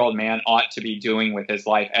 36-year-old man ought to be doing with his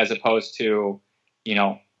life, as opposed to,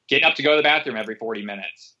 getting up to go to the bathroom every 40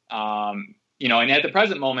 minutes. And at the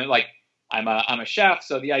present moment, I'm a chef,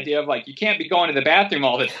 so the idea of you can't be going to the bathroom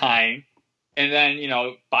all the time, and then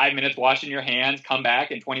 5 minutes washing your hands, come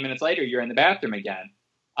back, and 20 minutes later you're in the bathroom again.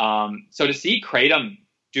 So to see Kratom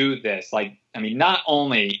do this, not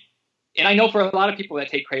only, and I know for a lot of people that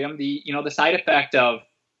take Kratom, the side effect of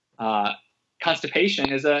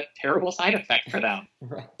constipation is a terrible side effect for them.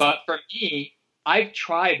 Right. But for me, I've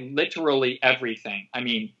tried literally everything. I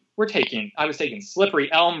was taking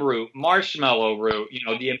slippery elm root, marshmallow root,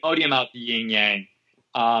 the Imodium out the yin yang,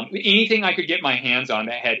 anything I could get my hands on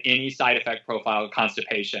that had any side effect profile of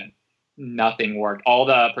constipation. Nothing worked. All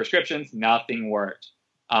the prescriptions, nothing worked.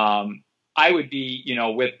 I would be,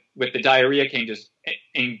 with the diarrhea came just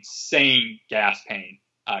insane gas pain,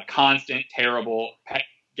 constant, terrible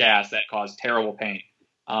gas that caused terrible pain.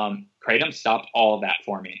 Kratom stopped all of that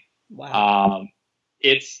for me. Wow.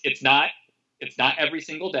 It's not every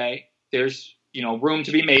single day. There's, room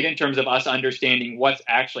to be made in terms of us understanding what's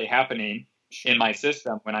actually happening in my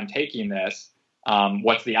system when I'm taking this.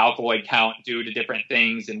 What's the alkaloid count due to different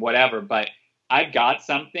things and whatever. But I've got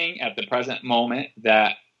something at the present moment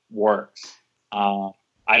that works.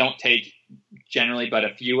 I don't take generally but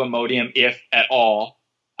a few Imodium, if at all.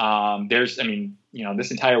 This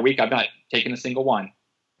entire week I've not taken a single one.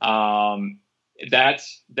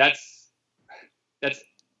 That's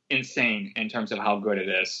insane in terms of how good it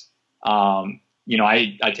is.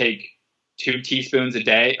 I take 2 teaspoons a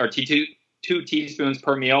day, or two teaspoons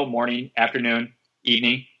per meal, morning, afternoon,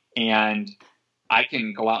 evening, and I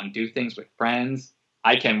can go out and do things with friends.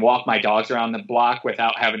 I can walk my dogs around the block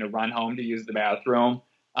without having to run home to use the bathroom.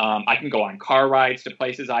 I can go on car rides to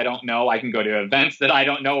places I don't know. I can go to events that I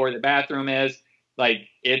don't know where the bathroom is.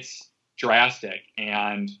 It's drastic.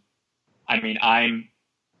 And I'm,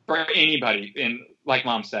 for anybody, and like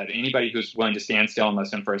Mom said, anybody who's willing to stand still and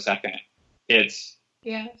listen for a second,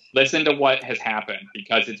 listen to what has happened,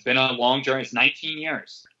 because it's been a long journey. It's 19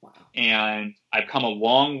 years. Wow. And I've come a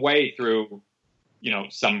long way through,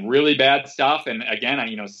 some really bad stuff. And again,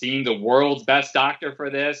 seeing the world's best doctor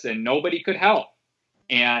for this, and nobody could help.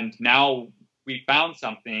 And now we found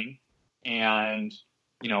something, and,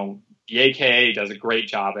 the AKA does a great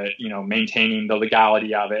job at, maintaining the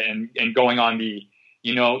legality of it and going on the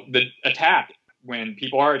attack when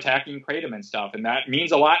people are attacking Kratom and stuff. And that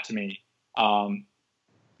means a lot to me.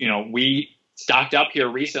 We stocked up here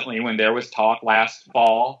recently when there was talk last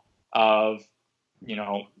fall of,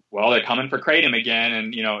 they're coming for Kratom again,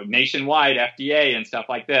 and, nationwide FDA and stuff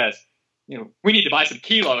like this. We need to buy some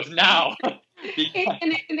kilos now.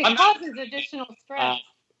 it causes additional stress.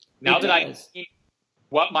 Now that I've seen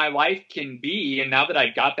what my life can be, and now that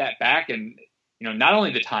I've got that back, and, not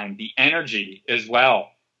only the time, the energy as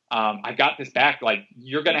well. I've got this back.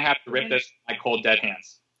 You're going to have to rip this with my cold, dead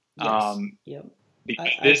hands. Yes. Yep. Because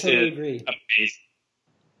I this totally is agree.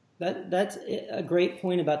 amazing. That's a great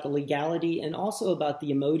point about the legality, and also about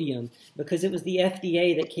the Imodium, because it was the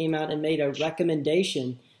FDA that came out and made a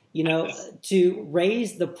recommendation, to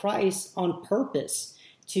raise the price on purpose,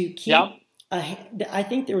 to keep I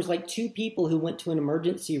think there was like 2 people who went to an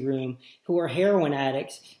emergency room who were heroin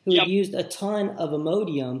addicts who had used a ton of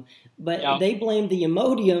Imodium, but they blamed the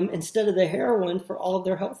Imodium instead of the heroin for all of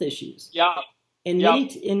their health issues. Yeah. And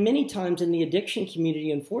many times in the addiction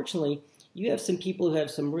community, unfortunately, you have some people who have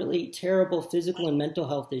some really terrible physical and mental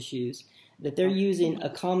health issues that they're using a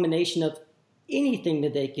combination of anything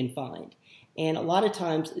that they can find. And a lot of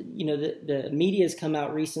times, the media has come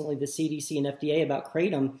out recently, the CDC and FDA, about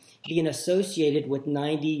Kratom being associated with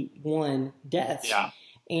 91 deaths. Yeah.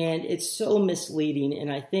 And it's so misleading.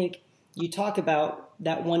 And I think you talk about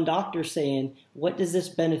that one doctor saying, what does this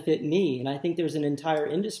benefit me? And I think there's an entire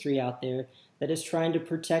industry out there that is trying to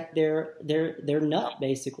protect their nut,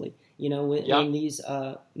 basically. When these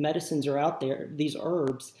medicines are out there, these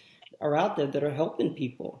herbs are out there that are helping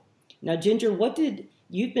people. Now, Ginger,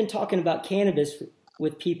 you've been talking about cannabis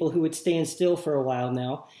with people who would stand still for a while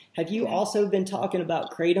now. Have you also been talking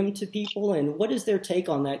about Kratom to people, and what is their take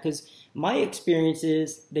on that? Because my experience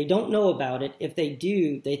is they don't know about it. If they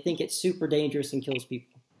do, they think it's super dangerous and kills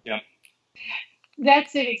people. Yeah.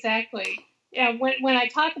 That's it exactly. Yeah, when I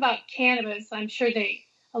talk about cannabis, I'm sure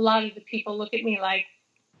a lot of the people look at me like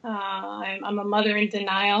I'm a mother in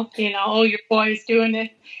denial. Oh, your boy's doing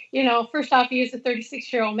it. First off, he is a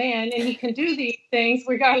 36-year-old man, and he can do these things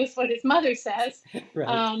regardless what his mother says.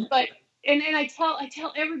 Right. But I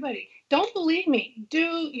tell everybody, don't believe me.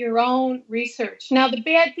 Do your own research. Now, the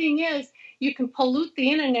bad thing is you can pollute the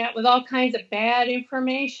internet with all kinds of bad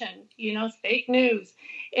information. Fake news,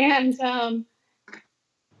 and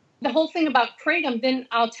the whole thing about Kratom, then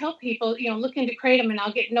I'll tell people, look into Kratom, and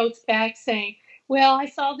I'll get notes back saying, well, I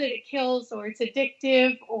saw that it kills, or it's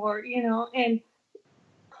addictive, or, and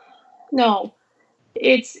no,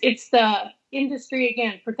 it's the industry,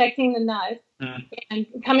 again, protecting the nut and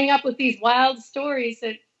coming up with these wild stories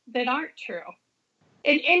that aren't true.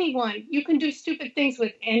 And anyone, you can do stupid things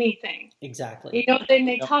with anything. Exactly. Then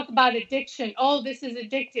they talk about addiction. Oh, this is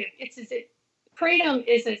addictive. Kratom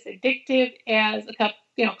is as addictive as a cup,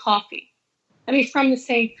 coffee. I mean, it's from the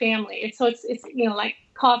same family. It's like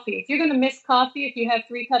coffee. If you're going to miss coffee, if you have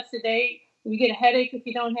 3 cups a day, you get a headache if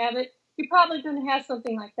you don't have it, you're probably going to have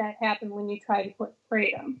something like that happen when you try to put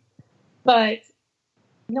Kratom. But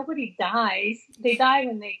nobody dies. They die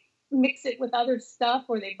when they mix it with other stuff,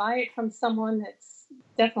 or they buy it from someone that's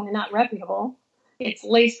definitely not reputable. It's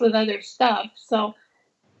laced with other stuff. So,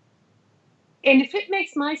 and if it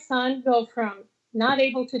makes my son go from not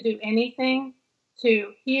able to do anything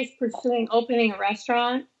to he is pursuing opening a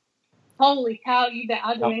restaurant, holy cow, you bet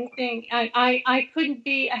I'll do anything. I couldn't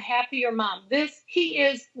be a happier mom. He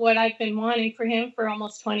is what I've been wanting for him for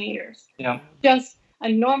almost 20 years. Yeah. Just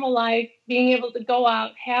a normal life, being able to go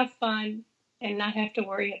out, have fun, and not have to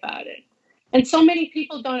worry about it. And so many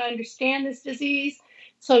people don't understand this disease,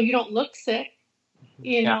 so you don't look sick.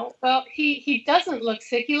 Well, he doesn't look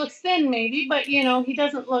sick. He looks thin maybe, but, he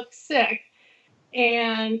doesn't look sick.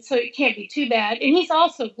 And so it can't be too bad. And he's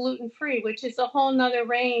also gluten-free, which is a whole nother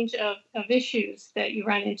range of issues that you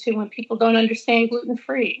run into when people don't understand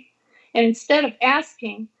gluten-free. And instead of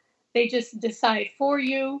asking, they just decide for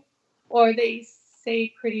you, or they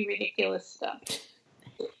say pretty ridiculous stuff.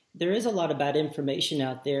 There is a lot of bad information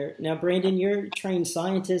out there. Now, Brandon, you're a trained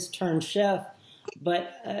scientist turned chef,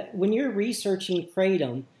 but when you're researching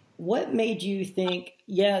Kratom, what made you think,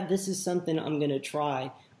 this is something I'm going to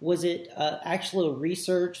try? Was it actual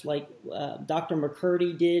research like Dr.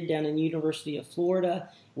 McCurdy did down in the University of Florida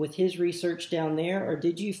with his research down there? Or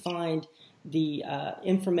did you find the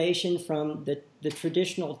information from the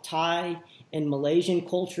traditional Thai and Malaysian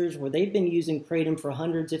cultures where they've been using Kratom for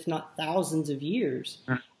hundreds, if not thousands of years?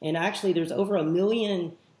 And actually, there's over 1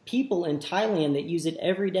 million people in Thailand that use it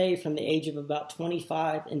every day from the age of about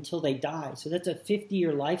 25 until they die. So that's a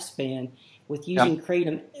 50-year lifespan with using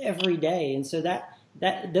Kratom every day. And so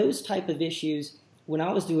those type of issues, when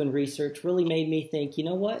I was doing research, really made me think, you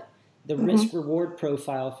know what? The risk-reward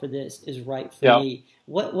profile for this is right for me.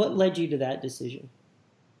 What led you to that decision?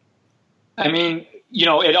 I mean,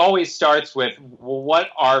 it always starts with, well, what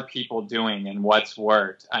are people doing and what's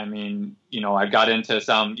worked? I mean, I've got into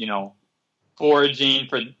some, foraging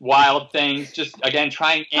for wild things, just, again,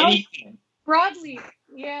 trying anything. Broadly,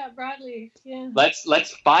 yeah.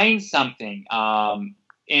 Let's find something.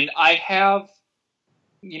 And I have,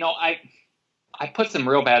 I put some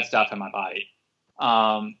real bad stuff in my body.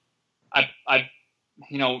 I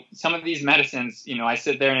some of these medicines, I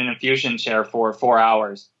sit there in an infusion chair for 4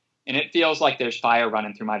 hours, and it feels like there's fire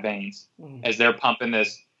running through my veins as they're pumping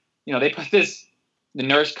this. They put this, the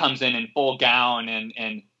nurse comes in full gown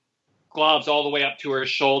and gloves all the way up to her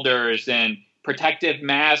shoulders, and protective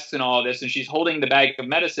masks and all this, and she's holding the bag of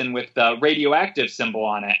medicine with the radioactive symbol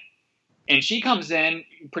on it. And she comes in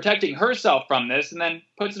protecting herself from this and then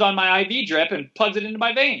puts it on my IV drip and plugs it into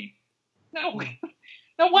my vein. No,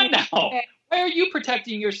 no, what now? Why are you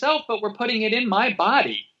protecting yourself, but we're putting it in my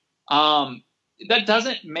body? That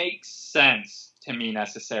doesn't make sense to me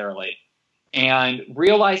necessarily. And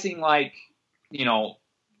realizing, like, you know,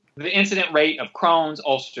 the incident rate of Crohn's,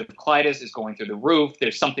 ulcerative colitis is going through the roof.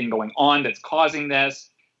 There's something going on that's causing this.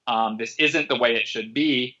 This isn't the way it should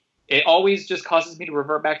be. It always just causes me to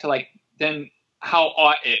revert back to, like, then how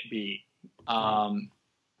ought it be?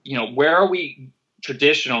 You know, where are we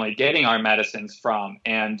traditionally getting our medicines from,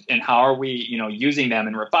 and how are we, you know, using them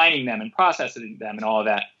and refining them and processing them and all of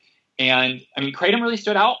that? And I mean, kratom really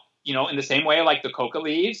stood out, you know, in the same way like the coca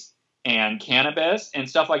leaves and cannabis and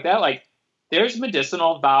stuff like that. Like, there's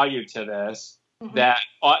medicinal value to this that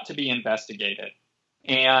ought to be investigated.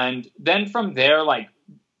 And then from there, like,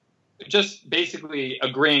 just basically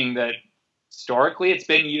agreeing that historically it's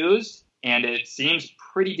been used and it seems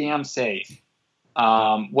pretty damn safe,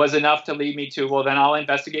 was enough to lead me to, well, then I'll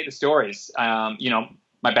investigate the stories. You know,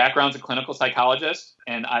 my background's a clinical psychologist,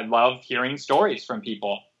 and I love hearing stories from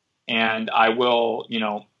people. And I will, you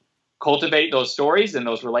know, cultivate those stories and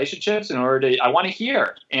those relationships in order to, I want to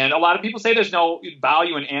hear. And a lot of people say there's no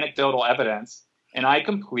value in anecdotal evidence, and I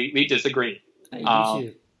completely disagree.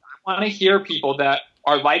 I want to hear people that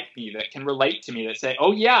are like me, that can relate to me, that say,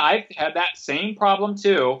 oh yeah, I've had that same problem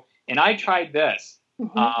too, and I tried this.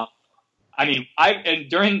 I mean, and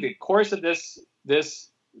during the course of this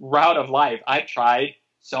route of life, I've tried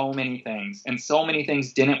so many things, and so many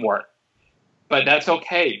things didn't work. But that's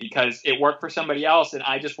okay, because it worked for somebody else, and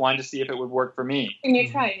I just wanted to see if it would work for me. And you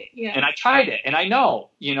tried it, yeah. And I tried it, and I know,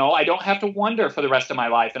 you know, I don't have to wonder for the rest of my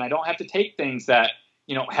life, and I don't have to take things that,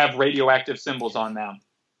 you know, have radioactive symbols on them.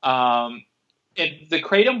 The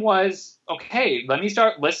kratom was, okay, let me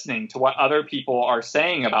start listening to what other people are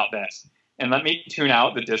saying about this, and let me tune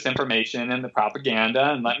out the disinformation and the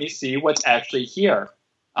propaganda, and let me see what's actually here.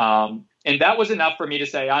 And that was enough for me to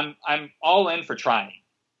say, I'm all in for trying.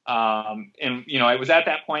 And, you know, it was at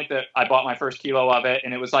that point that I bought my first kilo of it,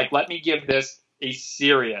 and it was like, let me give this a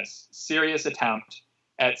serious attempt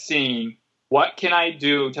at seeing what can I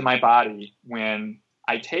do to my body when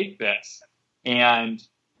I take this. And,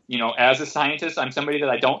 you know, as a scientist, I'm somebody that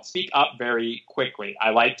I don't speak up very quickly. I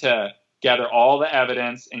like to gather all the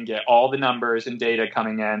evidence and get all the numbers and data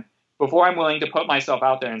coming in before I'm willing to put myself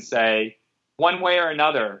out there and say, one way or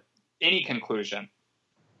another, any conclusion.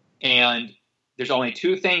 And there's only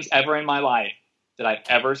two things ever in my life that I've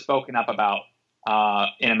ever spoken up about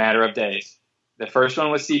in a matter of days. The first one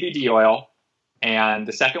was CBD oil, and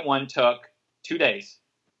the second one took 2 days.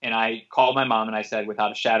 And I called my mom and I said,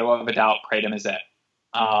 without a shadow of a doubt, kratom is it.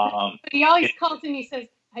 But he always calls and he says,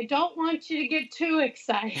 I don't want you to get too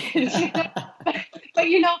excited. But,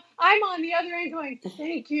 you know, I'm on the other end going,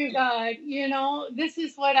 thank you, God. You know, this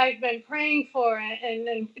is what I've been praying for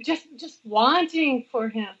and just wanting for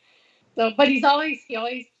him. So, but he always,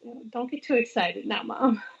 don't get too excited now,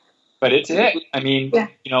 Mom. But it's it. I mean,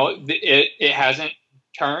 you know, it hasn't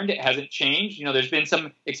turned. It hasn't changed. You know, there's been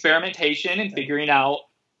some experimentation in figuring out,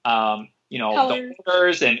 you know, colors, the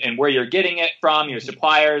orders and where you're getting it from, your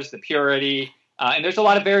suppliers, the purity. And there's a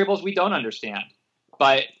lot of variables we don't understand.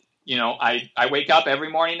 But, you know, I wake up every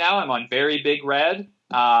morning now. I'm on very big red,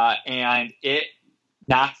 and it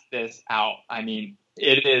knocks this out. I mean,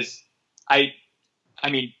 it is. I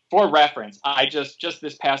mean, for reference, I just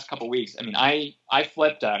this past couple weeks, I mean, I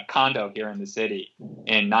flipped a condo here in the city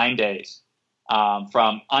in 9 days,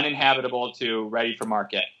 from uninhabitable to ready for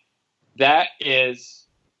market. That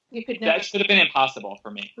should have been impossible for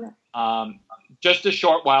me. Just a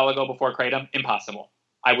short while ago before kratom, impossible.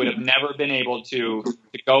 I would have never been able to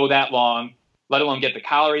go that long, let alone get the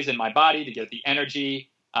calories in my body, to get the energy,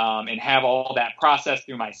 and have all that processed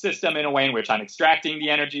through my system in a way in which I'm extracting the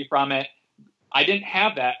energy from it. I didn't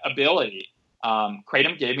have that ability.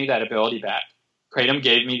 Kratom gave me that ability back. Kratom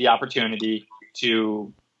gave me the opportunity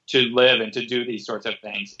to live and to do these sorts of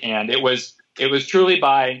things. And it was truly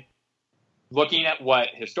by looking at what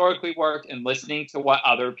historically worked and listening to what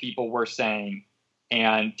other people were saying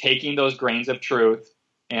and taking those grains of truth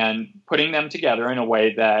and putting them together in a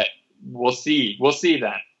way that we'll see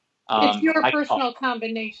then. It's your personal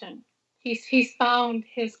combination. He's found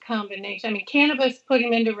his combination. I mean, cannabis put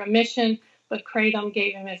him into remission, but kratom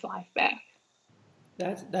gave him his life back.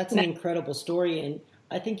 That's an incredible story, and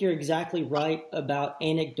I think you're exactly right about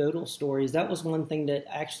anecdotal stories. That was one thing that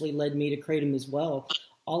actually led me to kratom as well.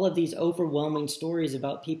 all of these overwhelming stories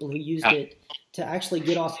about people who used it to actually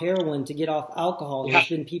get off heroin, to get off alcohol. There's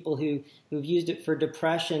been people who've used it for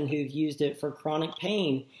depression, who've used it for chronic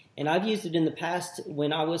pain. And I've used it in the past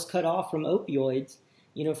when I was cut off from opioids,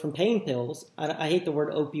 from pain pills. I hate the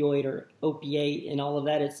word opioid or opiate and all of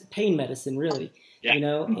that. It's pain medicine, really, and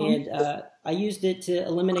I used it to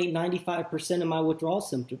eliminate 95% of my withdrawal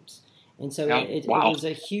symptoms. And so it was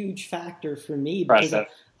a huge factor for me because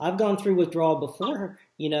I've gone through withdrawal before,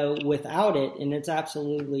 without it, and it's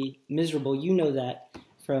absolutely miserable. You know that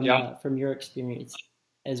from your experience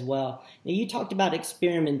as well. Now, you talked about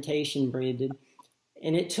experimentation, Brandon,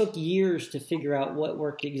 and it took years to figure out what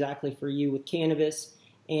worked exactly for you with cannabis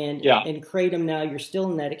and Kratom. Now you're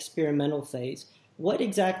still in that experimental phase. What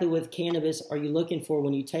exactly with cannabis are you looking for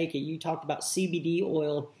when you take it? You talked about CBD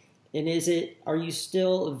oil. And are you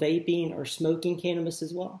still vaping or smoking cannabis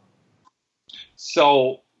as well?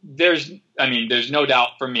 So there's no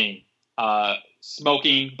doubt for me,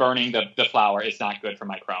 smoking, burning the flower is not good for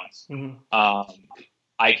my Crohn's. Mm-hmm.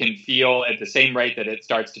 I can feel at the same rate that it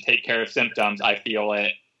starts to take care of symptoms, I feel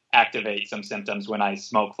it activate some symptoms when I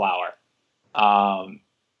smoke flower.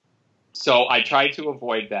 So I try to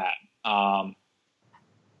avoid that. I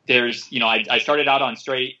started out on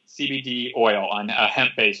straight CBD oil, on a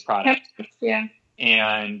hemp-based product. Yeah.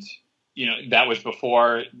 And, that was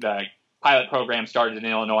before the pilot program started in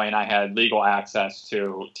Illinois and I had legal access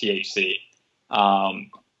to THC.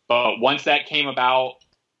 But once that came about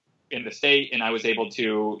in the state and I was able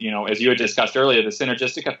to, as you had discussed earlier, the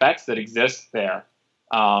synergistic effects that exist there,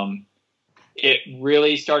 it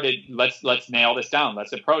really started, let's nail this down.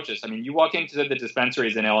 Let's approach this. You walk into the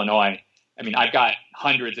dispensaries in Illinois, I've got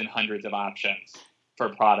hundreds and hundreds of options for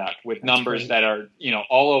product with numbers that are,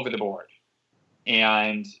 all over the board.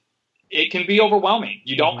 And it can be overwhelming.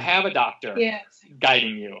 You don't have a doctor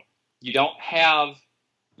guiding you. You don't have,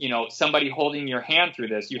 somebody holding your hand through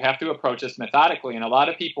this. You have to approach this methodically. And a lot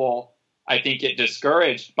of people, I think, get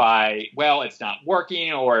discouraged by, well, it's not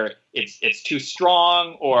working, or it's too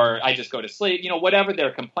strong, or I just go to sleep, whatever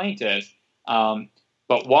their complaint is.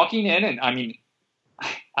 But walking in and,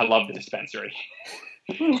 I love the dispensary.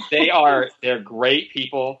 They're great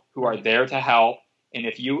people who are there to help. And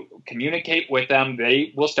if you communicate with them,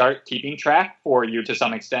 they will start keeping track for you to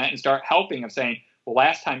some extent and start helping of saying, well,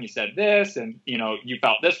 last time you said this and, you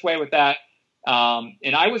felt this way with that.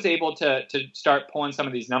 And I was able to start pulling some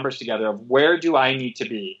of these numbers together of where do I need to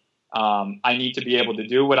be? I need to be able to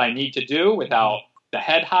do what I need to do without the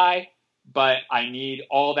head high, but I need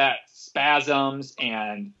all that spasms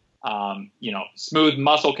and smooth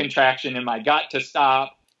muscle contraction in my gut to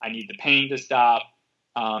stop. I need the pain to stop.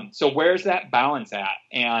 So where's that balance at?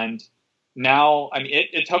 And now,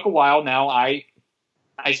 it took a while. Now I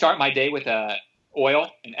start my day with an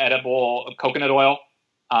edible coconut oil.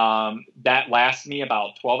 That lasts me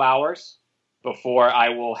about 12 hours before I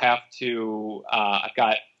will have to, I've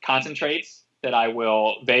got concentrates that I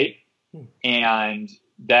will vape. And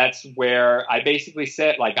that's where I basically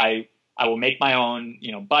sit. Like I will make my own,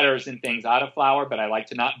 butters and things out of flour, but I like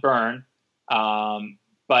to not burn.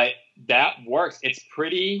 But that works. It's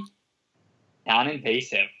pretty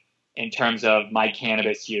non-invasive in terms of my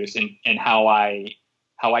cannabis use and how I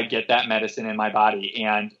get that medicine in my body.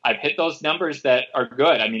 And I've hit those numbers that are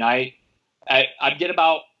good. I get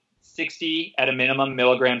about 60 at a minimum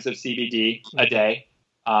milligrams of CBD a day.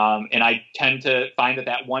 And I tend to find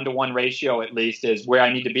that 1-to-1 ratio at least is where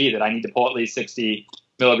I need to be, that I need to pull at least 60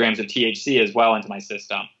 milligrams of THC as well into my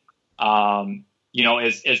system.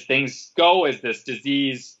 As things go, as this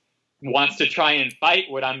disease wants to try and fight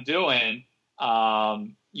what I'm doing,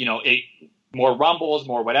 it more rumbles,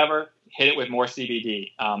 more whatever, hit it with more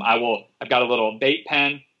CBD. I've got a little vape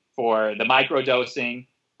pen for the micro dosing,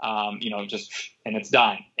 and it's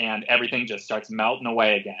done, and everything just starts melting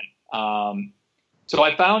away again. So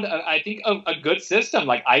I found, I think, a good system.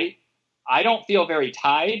 Like I don't feel very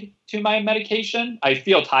tied to my medication. I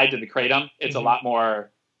feel tied to the Kratom. It's a lot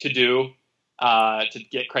more to do to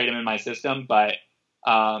get Kratom in my system, but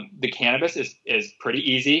the cannabis is pretty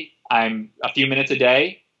easy. I'm a few minutes a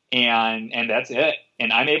day, and that's it.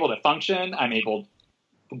 And I'm able to function.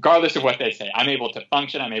 Regardless of what they say, I'm able to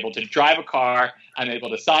function. I'm able to drive a car. I'm able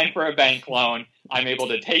to sign for a bank loan. I'm able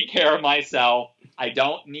to take care of myself. I'm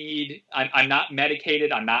not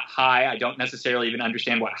medicated. I'm not high. I don't necessarily even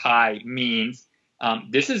understand what high means.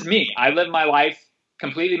 This is me. I live my life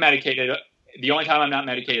completely medicated. The only time I'm not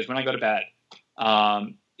medicated is when I go to bed.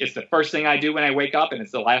 It's the first thing I do when I wake up, and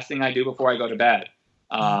it's the last thing I do before I go to bed.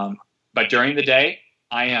 But during the day,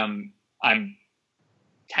 I'm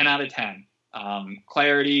 10 out of 10.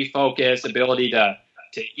 Clarity, focus, ability to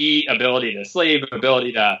to eat, ability to sleep,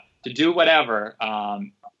 ability to do whatever.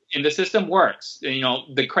 And the system works. You know,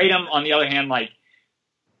 the kratom, on the other hand, like,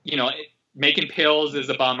 you know, making pills is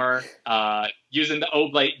a bummer. Using the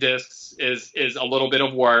Oblate discs is a little bit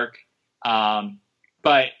of work.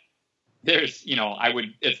 But there's, you know,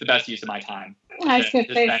 it's the best use of my time. I should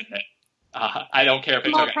to say, spend it. I don't care if it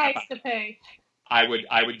small took price to pay. I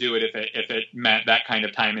would do it if it meant that kind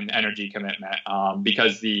of time and energy commitment,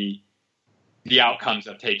 because the outcomes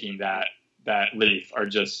of taking that leaf are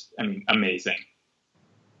just, I mean, amazing.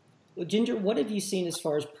 Well, Ginger, what have you seen as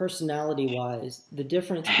far as personality-wise, the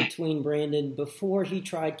difference between Brandon before he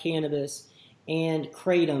tried cannabis and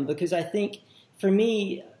kratom? Because I think, for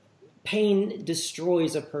me, pain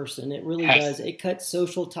destroys a person. It really does. It cuts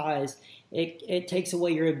social ties. It takes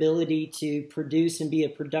away your ability to produce and be a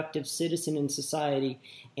productive citizen in society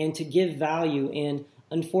and to give value. And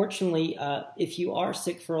unfortunately, if you are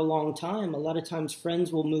sick for a long time, a lot of times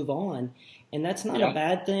friends will move on. And that's not a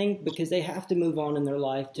bad thing, because they have to move on in their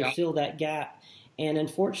life to fill that gap. And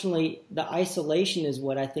unfortunately, the isolation is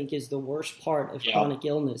what I think is the worst part of chronic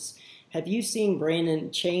illness. Have you seen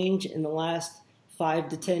Brandon change in the last 5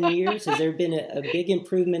 to 10 years? Has there been a big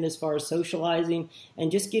improvement as far as socializing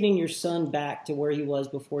and just getting your son back to where he was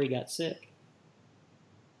before he got sick?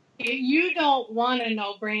 You don't want to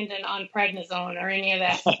know Brandon on prednisone or any of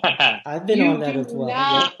that. I've been on that as well.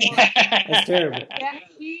 That's terrible. Yeah,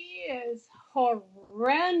 he is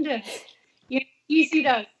horrendous. Easy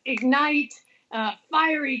to ignite,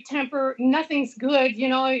 fiery temper. Nothing's good, you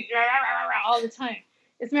know, all the time.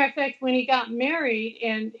 As a matter of fact, when he got married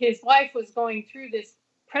and his wife was going through this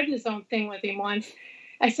prednisone thing with him once,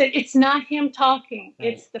 I said, it's not him talking,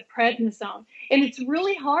 it's the prednisone. And it's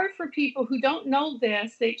really hard for people who don't know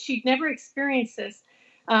this, that she'd never experienced this,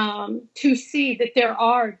 to see that there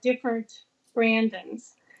are different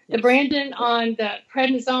Brandons. The Brandon on the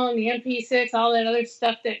prednisone, the MP6, all that other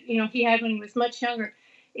stuff that, you know, he had when he was much younger,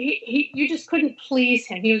 you just couldn't please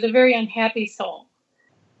him. He was a very unhappy soul.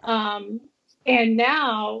 And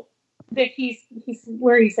now that he's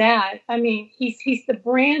where he's at, I mean, he's the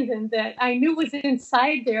Brandon that I knew was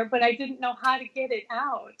inside there, but I didn't know how to get it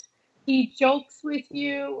out. He jokes with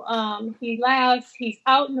you. He laughs. He's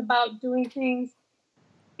out and about doing things.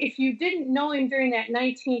 If you didn't know him during that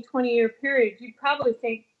 19, 20-year period, you'd probably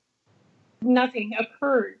think nothing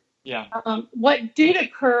occurred. Yeah. What did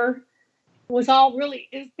occur was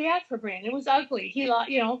bad for Brandon. It was ugly. He,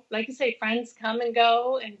 you know, like you say, friends come and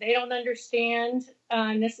go, and they don't understand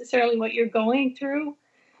necessarily what you're going through,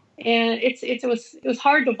 and it was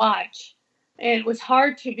hard to watch, and it was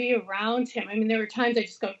hard to be around him. I mean, there were times I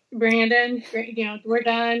just go, Brandon, you know, we're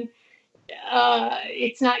done.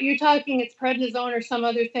 It's not you talking. It's prednisone or some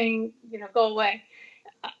other thing. You know, go away.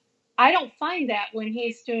 I don't find that when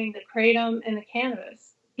he's doing the kratom and the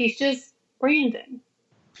cannabis. He's just Brandon.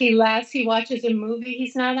 He laughs, he watches a movie,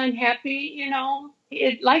 he's not unhappy, you know.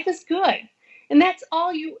 Life is good. And that's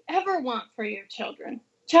all you ever want for your children.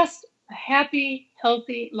 Just a happy,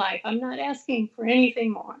 healthy life. I'm not asking for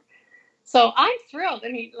anything more. So I'm thrilled. I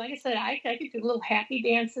mean, like I said, I could do little happy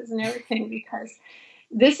dances and everything because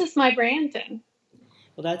this is my Brandon.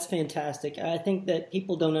 Well, that's fantastic. I think that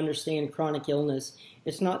people don't understand chronic illness.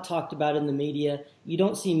 It's not talked about in the media. You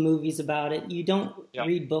don't see movies about it. You don't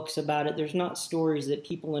read books about it. There's not stories that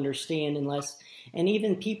people understand and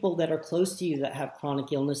even people that are close to you that have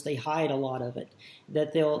chronic illness, they hide a lot of it,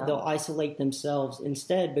 that they'll isolate themselves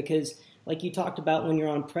instead because, like you talked about, when you're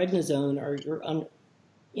on prednisone or you're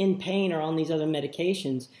in pain or on these other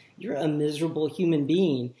medications, you're a miserable human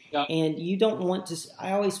being. Yeah. And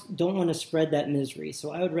I always don't want to spread that misery.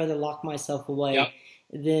 So I would rather lock myself away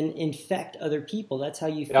than infect other people. That's how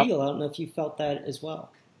you feel. I don't know if you felt that as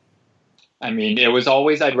well. I mean, it was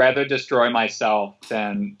always, I'd rather destroy myself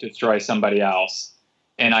than destroy somebody else.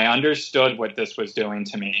 And I understood what this was doing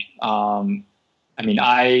to me. I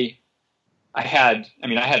had,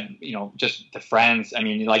 you know, just the friends. I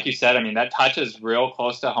mean, like you said, I mean, that touches real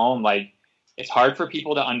close to home. Like, it's hard for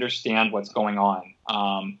people to understand what's going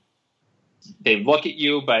on. They look at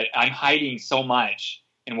you, but I'm hiding so much.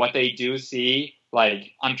 And what they do see,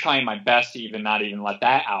 like, I'm trying my best to not even let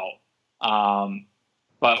that out.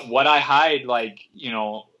 But what I hide, like, you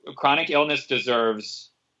know, chronic illness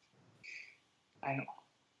deserves, I don't know,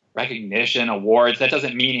 recognition, awards. That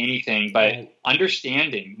doesn't mean anything, but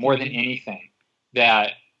understanding more than anything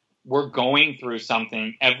that we're going through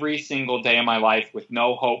something every single day of my life with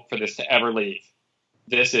no hope for this to ever leave.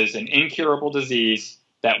 This is an incurable disease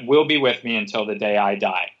that will be with me until the day I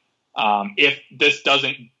die. If this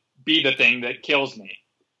doesn't be the thing that kills me,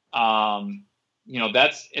 you know,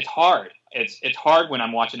 it's hard. It's hard when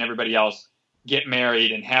I'm watching everybody else get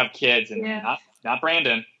married and have kids, and not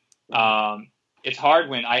Brandon. It's hard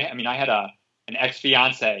when I had an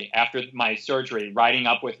ex-fiance after my surgery riding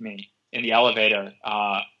up with me in the elevator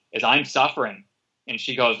as I'm suffering. And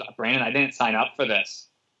she goes, Brandon, I didn't sign up for this.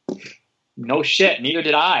 No shit, neither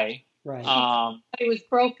did I. Right. It was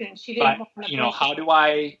broken. She didn't want to. You know, how do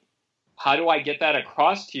I get that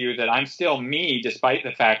across to you that I'm still me, despite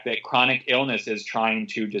the fact that chronic illness is trying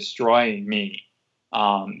to destroy me?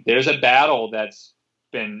 There's a battle that's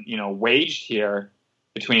been, waged here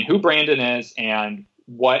between who Brandon is and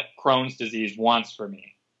what Crohn's disease wants for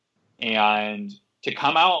me. And to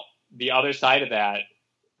come out the other side of that,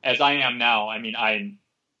 as I am now,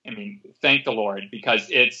 thank the Lord, because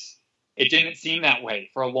it didn't seem that way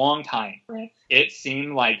for a long time. Right. It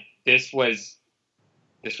seemed like this was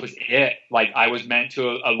it. Like I was meant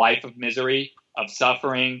to a life of misery, of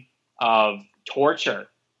suffering, of torture.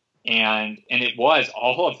 And it was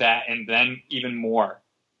all of that, and then even more.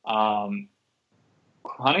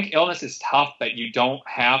 Chronic illness is tough, but you do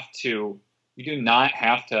not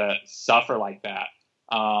have to suffer like that.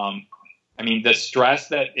 The stress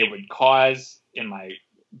that it would cause in my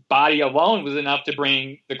body alone was enough to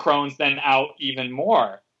bring the Crohn's then out even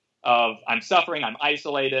more. I'm suffering, I'm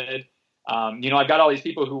isolated. I've got all these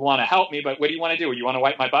people who want to help me, but what do you want to do? You want to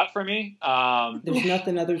wipe my butt for me? There's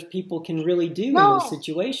nothing other people can really do in those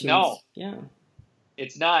situations. No. Yeah.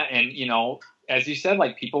 It's not. And, as you said,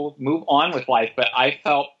 like people move on with life, but I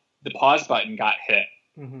felt the pause button got hit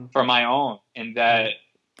for my own, and that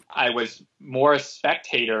I was more a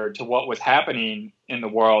spectator to what was happening in the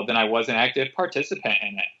world than I was an active participant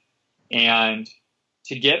in it. And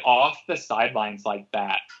to get off the sidelines like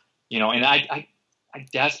that, and I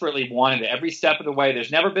desperately wanted it every step of the way.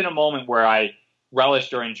 There's never been a moment where I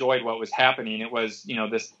relished or enjoyed what was happening. It was,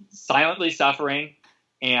 this silently suffering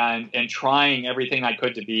and trying everything I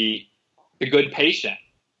could to be the good patient.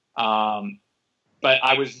 But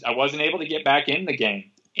I wasn't able to get back in the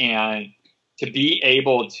game, and to be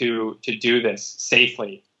able to do this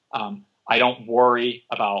safely. I don't worry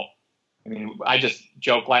about, I just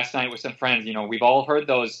joked last night with some friends, we've all heard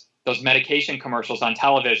those medication commercials on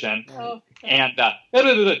television. Oh, and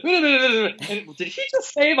did he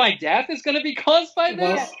just say my death is going to be caused by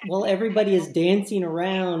this? Well, everybody is dancing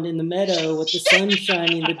around in the meadow with the sun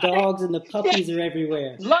shining. The dogs and the puppies are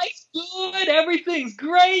everywhere. Life's good. Everything's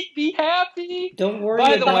great. Be happy. Don't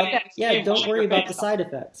worry don't worry about the side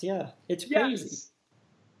effects. Yeah, it's crazy. Yes.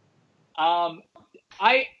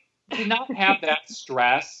 I did not have that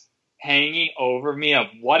stress hanging over me of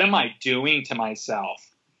what am I doing to myself.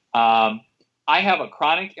 I have a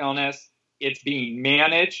chronic illness. It's being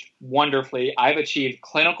managed wonderfully. I've achieved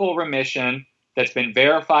clinical remission that's been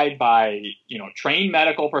verified by, trained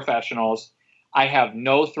medical professionals. I have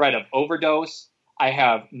no threat of overdose. I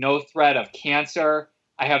have no threat of cancer.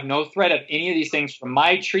 I have no threat of any of these things from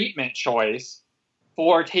my treatment choice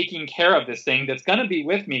for taking care of this thing that's going to be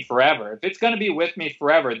with me forever. If it's going to be with me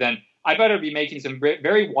forever, then I better be making some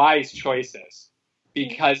very wise choices.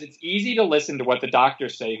 Because it's easy to listen to what the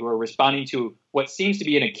doctors say who are responding to what seems to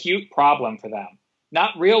be an acute problem for them,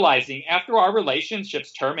 not realizing after our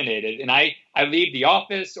relationship's terminated and I leave the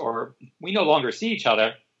office or we no longer see each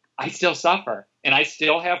other, I still suffer and I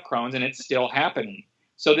still have Crohn's and it's still happening.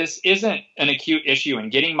 So this isn't an acute issue,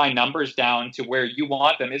 and getting my numbers down to where you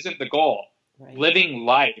want them isn't the goal. Right. Living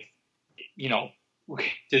life,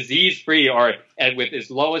 disease-free or with as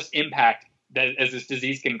lowest impact as this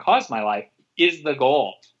disease can cause my life is the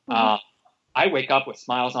goal. I wake up with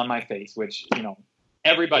smiles on my face, which,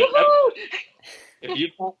 everybody, if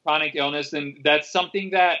you've got chronic illness, then that's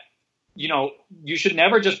something that, you should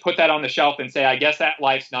never just put that on the shelf and say, I guess that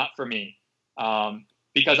life's not for me.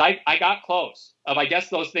 Because I got close I guess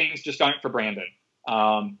those things just aren't for Brandon.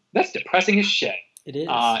 That's depressing as shit. It is.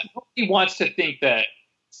 Nobody wants to think that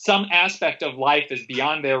some aspect of life is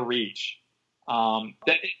beyond their reach.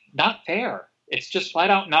 Not fair. It's just flat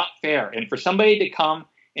out not fair. And for somebody to come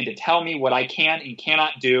and to tell me what I can and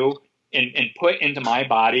cannot do and put into my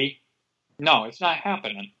body, no, it's not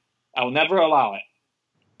happening. I will never allow it.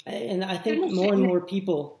 And I think more and more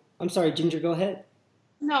people, I'm sorry, Ginger, go ahead.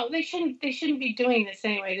 No, they shouldn't be doing this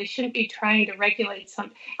anyway. They shouldn't be trying to regulate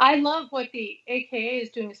something. I love what the AKA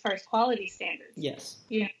is doing as far as quality standards. Yes.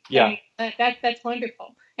 Yeah. That's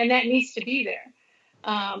wonderful. And that needs to be there.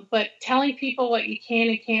 But telling people what you can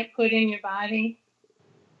and can't put in your body,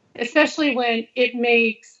 especially when it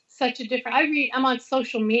makes such a difference. I'm on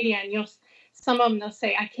social media, and some of them, they'll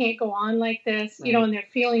say, I can't go on like this, right. And they're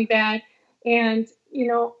feeling bad. And,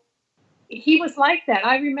 he was like that.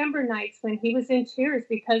 I remember nights when he was in tears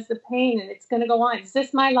because of the pain, and it's going to go on. Is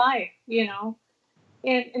this my life?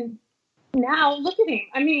 And now look at him.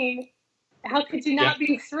 I mean, how could you not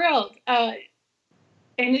be thrilled? And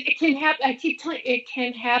it can happen. I keep telling you, it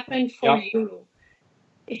can happen for you.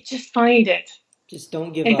 Just find it. Just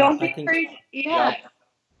don't give and up. Don't be crazy. Yeah.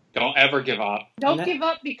 Don't ever give up. Don't give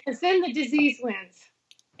up, because then the disease wins.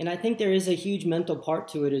 And I think there is a huge mental part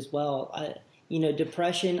to it as well.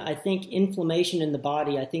 Depression, I think inflammation in the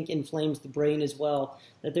body, I think inflames the brain as well.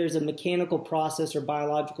 That there's a mechanical process or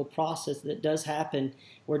biological process that does happen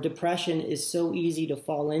where depression is so easy to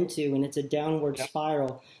fall into, and it's a downward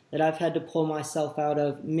spiral that I've had to pull myself out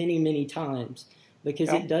of many, many times, because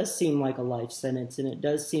it does seem like a life sentence, and it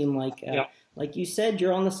does seem like you said,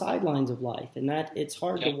 you're on the sidelines of life, and that it's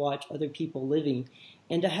hard to watch other people living,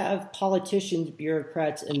 and to have politicians,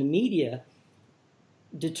 bureaucrats, and the media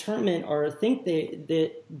determine or think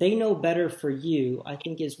that they know better for you, I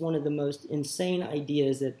think is one of the most insane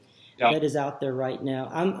ideas that is out there right now.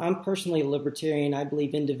 I'm personally a libertarian. I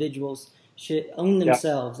believe individuals should own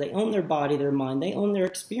themselves. They own their body, their mind. They own their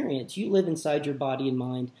experience. You live inside your body and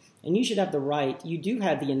mind, and you should have the right. You do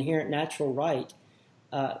have the inherent natural right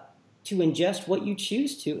to ingest what you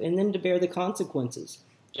choose to, and then to bear the consequences.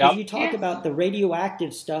 Because you talk about the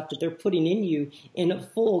radioactive stuff that they're putting in you in a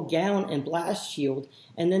full gown and blast shield,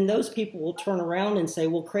 and then those people will turn around and say,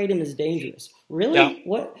 well, kratom is dangerous. Really? Yeah.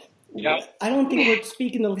 What? I don't think we're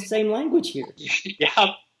speaking the same language here.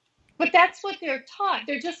 But that's what they're taught.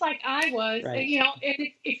 They're just like I was. Right. And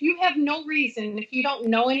if you have no reason, if you don't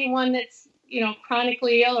know anyone that's,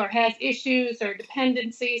 chronically ill or has issues or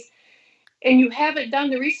dependencies, and you haven't done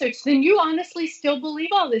the research, then you honestly still believe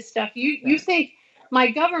all this stuff. You think, my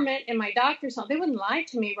government and my doctors, they wouldn't lie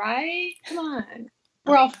to me, right? Come on.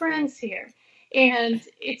 We're all friends here. And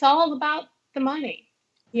it's all about the money,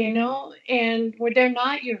 and where they're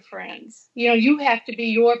not your friends. You have to be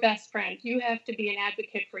your best friend. You have to be an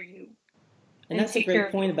advocate for you. And that's a great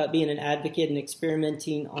point about being an advocate and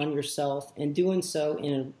experimenting on yourself, and doing so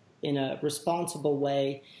in a responsible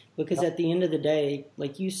way. Because at the end of the day,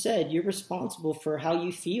 like you said, you're responsible for how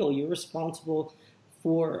you feel. You're responsible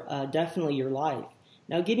for definitely your life.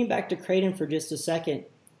 Now, getting back to kratom for just a second,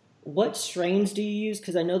 what strains do you use?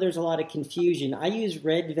 Because I know there's a lot of confusion. I use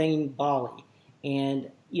Red Vein Bali.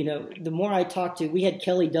 And, the more I talk to, we had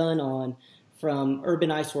Kelly Dunn on from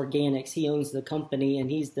Urban Ice Organics. He owns the company,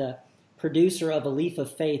 and he's the producer of A Leaf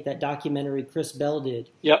of Faith, that documentary Chris Bell did.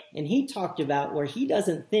 Yep. And he talked about where he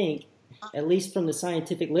doesn't think, at least from the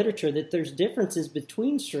scientific literature, that there's differences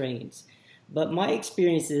between strains. But my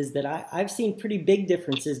experience is that I've seen pretty big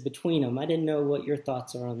differences between them. I didn't know what your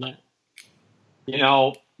thoughts are on that.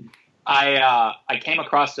 I came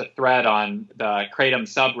across a thread on the Kratom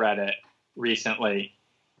subreddit recently,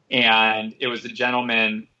 and it was a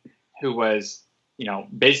gentleman who was,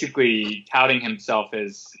 basically touting himself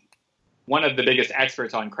as one of the biggest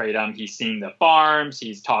experts on Kratom. He's seen the farms.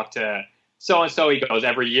 He's talked to so-and-so. He goes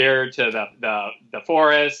every year to the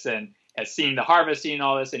forests and has seen the harvesting and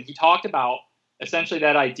all this, and he talked about essentially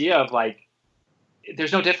that idea of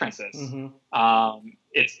there's no differences. Mm-hmm.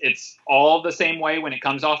 It's all the same way when it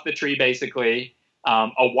comes off the tree. Basically,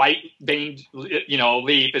 a white veined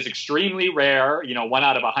leaf is extremely rare. 1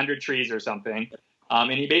 out of 100 trees or something.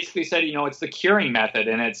 And he basically said, it's the curing method,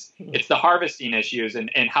 and it's the harvesting issues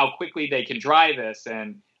and how quickly they can dry this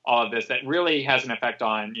and all of this that really has an effect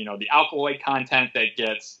on the alkaloid content that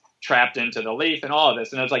gets trapped into the leaf and all of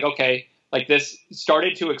this. And I was like, okay, this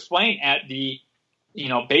started to explain at the,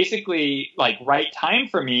 basically right time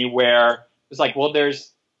for me, where it was like, well,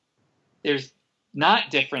 there's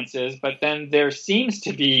not differences, but then there seems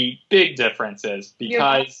to be big differences,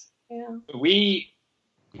 because we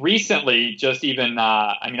recently just even,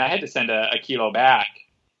 I had to send a kilo back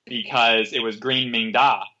because it was green Ming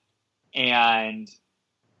Da. And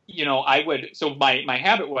my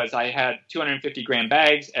habit was I had 250 gram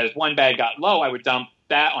bags. As one bag got low, I would dump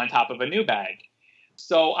that on top of a new bag.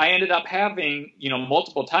 So I ended up having,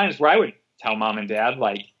 multiple times where I would tell mom and dad,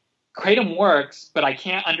 kratom works, but I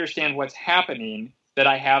can't understand what's happening, that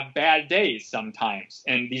I have bad days sometimes.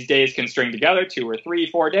 And these days can string together 2 or 3,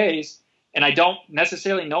 4 days, and I don't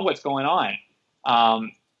necessarily know what's going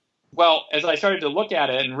on. Well, as I started to look at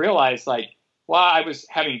it and realize, I was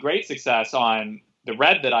having great success on the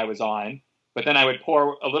red that I was on, but then I would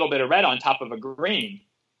pour a little bit of red on top of a green.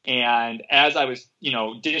 And as I was,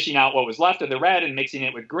 dishing out what was left of the red and mixing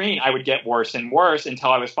it with green, I would get worse and worse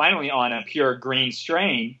until I was finally on a pure green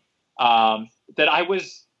strain that I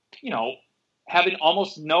was, having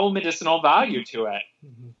almost no medicinal value to it.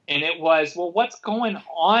 Mm-hmm. And it was, well, what's going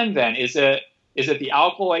on then? Is it the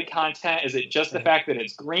alkaloid content? Is it just the fact that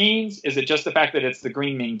it's greens? Is it just the fact that it's the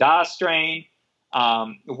green Ming Da strain?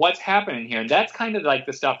 what's happening here. And that's kind of like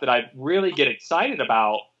the stuff that I really get excited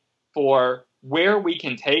about for where we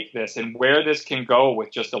can take this and where this can go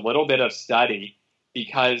with just a little bit of study,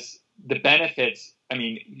 because the benefits, I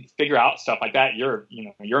mean, you figure out stuff like that, you're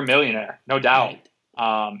a millionaire, no doubt.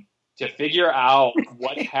 To figure out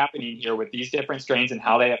what's happening here with these different strains and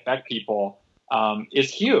how they affect people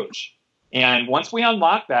is huge. And once we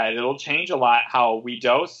unlock that, it'll change a lot how we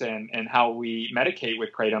dose and how we medicate with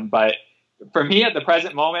kratom. But for me at the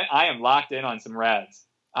present moment, I am locked in on some reds.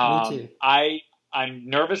 Me too. I'm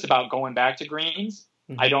nervous about going back to greens.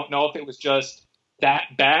 Mm-hmm. I don't know if it was just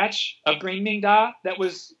that batch of Green Ming Da that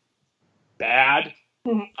was bad.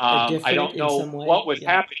 Mm-hmm. I don't know what was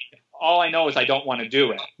happening. All I know is I don't want to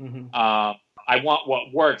do it. Mm-hmm. I want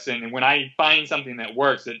what works. And when I find something that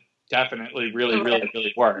works, it definitely really, really,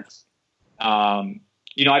 really works.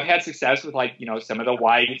 I've had success with some of the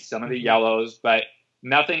whites, some of the yellows, but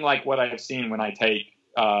nothing like what I've seen when I take,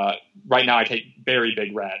 right now I take very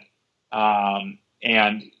big red.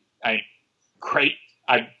 And I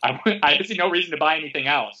see no reason to buy anything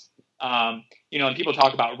else. And people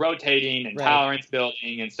talk about rotating and tolerance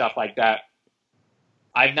building and stuff like that.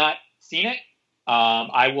 I've not seen it.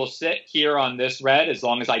 I will sit here on this red as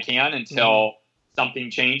long as I can until something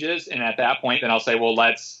changes. And at that point, then I'll say, well,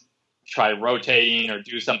 let's try rotating or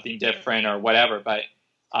do something different or whatever. But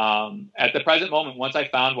at the present moment, once I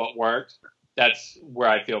found what worked, that's where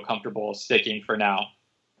I feel comfortable sticking for now.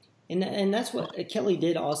 And that's what Kelly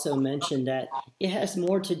did also mention, that it has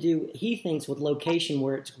more to do, he thinks, with location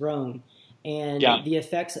where it's grown and the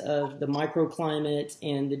effects of the microclimate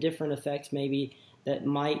and the different effects maybe that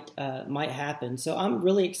might happen. So I'm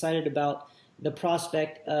really excited about the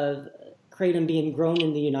prospect of kratom being grown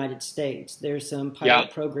in the United States. There's some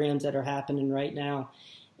pilot programs that are happening right now.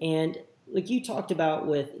 And like you talked about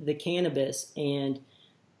with the cannabis, and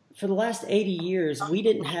for the last 80 years, we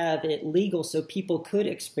didn't have it legal so people could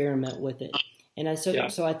experiment with it. And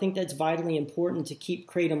so I think that's vitally important to keep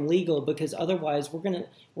kratom legal, because otherwise we're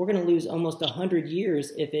gonna lose almost 100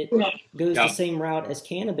 years if it goes the same route as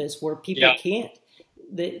cannabis, where people can't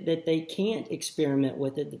experiment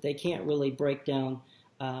with it, that they can't really break down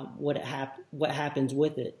what happens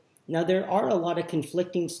with it. Now, there are a lot of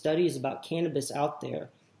conflicting studies about cannabis out there,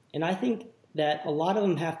 and I think that a lot of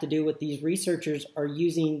them have to do with these researchers are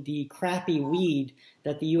using the crappy weed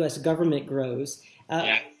that the U.S. government grows.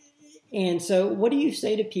 And so what do you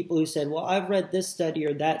say to people who said, well, I've read this study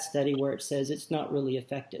or that study where it says it's not really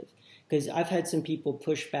effective? Because I've had some people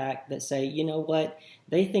push back that say, you know what,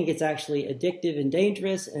 they think it's actually addictive and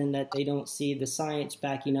dangerous, and that they don't see the science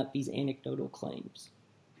backing up these anecdotal claims.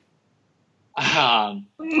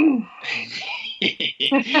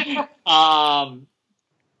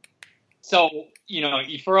 So,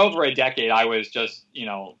 for over a decade, I was just,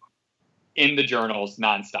 in the journals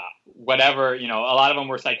nonstop. Whatever, a lot of them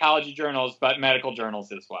were psychology journals, but medical journals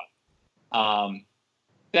as well.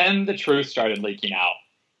 Then the truth started leaking out.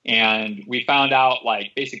 And we found out,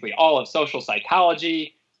 basically all of social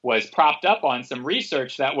psychology was propped up on some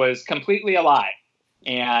research that was completely a lie.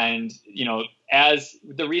 And, as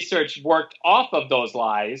the research worked off of those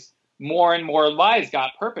lies, more and more lies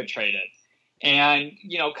got perpetrated. And,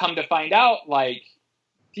 come to find out,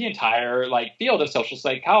 the entire, field of social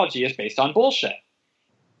psychology is based on bullshit.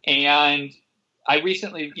 And I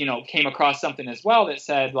recently, came across something as well that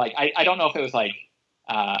said, I don't know if it was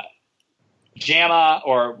JAMA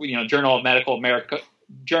or, Journal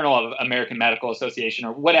of American Medical Association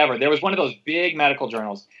or whatever. There was one of those big medical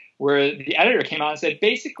journals where the editor came out and said,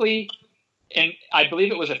 basically, and I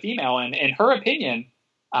believe it was a female, and in her opinion,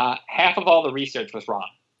 half of all the research was wrong.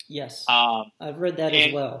 Yes, I've read that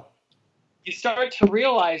as well. You start to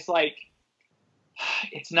realize,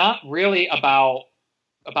 it's not really about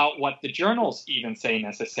what the journals even say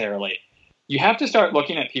necessarily. You have to start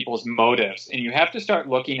looking at people's motives, and you have to start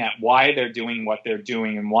looking at why they're doing what they're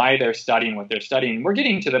doing and why they're studying what they're studying. We're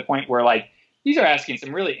getting to the point where, these are asking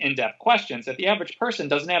some really in-depth questions that the average person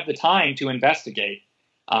doesn't have the time to investigate.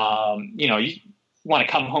 You want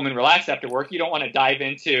to come home and relax after work. You don't want to dive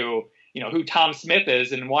into, who Tom Smith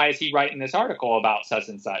is and why is he writing this article about such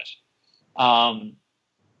and such.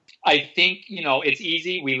 I think, it's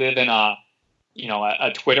easy. We live in a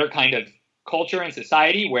Twitter kind of culture and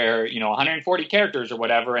society where, 140 characters or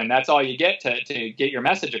whatever, and that's all you get to get your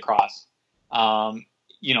message across.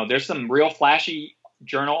 There's some real flashy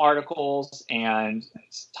journal articles and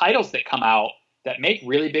titles that come out that make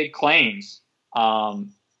really big claims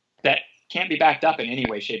that can't be backed up in any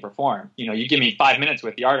way, shape, or form. You give me 5 minutes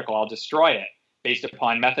with the article, I'll destroy it based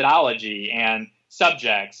upon methodology and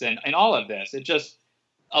subjects and all of this. It just,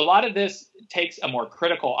 a lot of this takes a more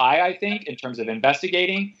critical eye, I think, in terms of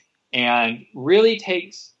investigating, and really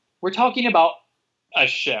we're talking about a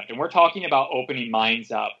shift, and we're talking about opening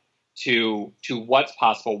minds up to what's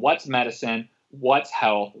possible, what's medicine, what's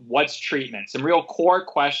health, what's treatment, some real core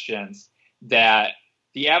questions that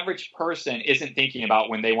the average person isn't thinking about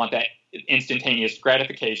when they want that instantaneous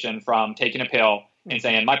gratification from taking a pill and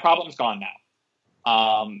saying, my problem's gone now.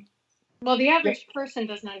 Well, the average person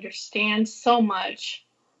doesn't understand so much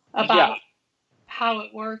about how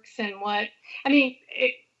it works and what, I mean,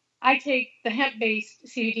 I take the hemp-based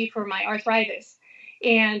CBD for my arthritis.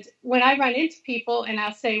 And when I run into people and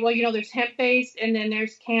I'll say, well, there's hemp-based and then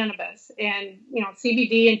there's cannabis and,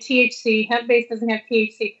 CBD and THC. Hemp-based doesn't have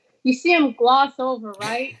THC. You see them gloss over,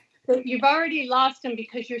 right? So you've already lost them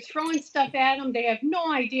because you're throwing stuff at them. They have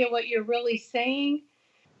no idea what you're really saying,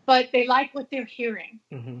 but they like what they're hearing.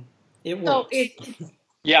 Mm-hmm. It works. So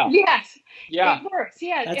yes, it works.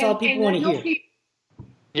 Yeah, that's all people want to hear.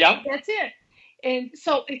 Yeah, that's it. And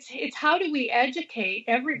so it's how do we educate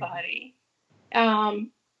everybody,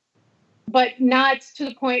 but not to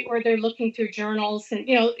the point where they're looking through journals and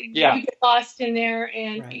we get lost in there.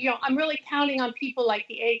 And I'm really counting on people like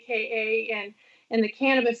the AKA and the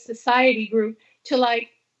Cannabis Society group to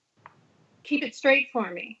keep it straight for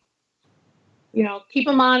me. Keep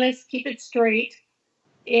them honest, keep it straight,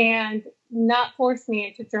 and not force me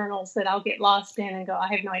into journals that I'll get lost in and go, I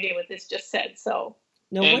have no idea what this just said. So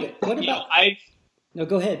no, what about? No,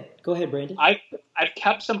 go ahead, Brandon. I've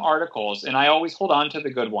kept some articles, and I always hold on to the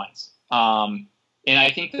good ones. And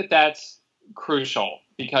I think that that's crucial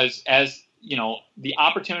because as the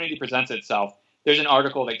opportunity presents itself. There's an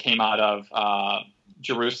article that came out of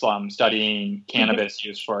Jerusalem studying cannabis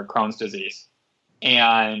use for Crohn's disease,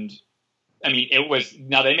 and I mean,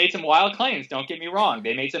 now they made some wild claims. Don't get me wrong.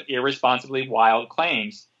 They made some irresponsibly wild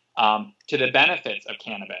claims to the benefits of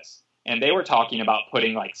cannabis. And they were talking about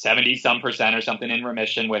putting 70% or something in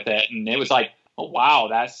remission with it. And it was like, oh, wow,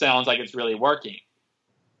 that sounds like it's really working.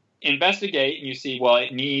 Investigate and you see, well,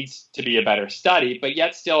 it needs to be a better study, but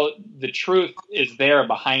yet still the truth is there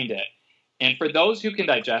behind it. And for those who can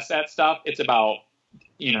digest that stuff, it's about,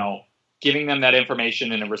 giving them that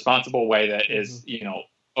information in a responsible way that is,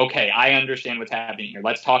 okay, I understand what's happening here.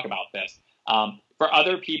 Let's talk about this. For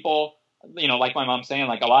other people, like my mom's saying,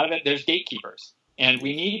 a lot of it, there's gatekeepers. And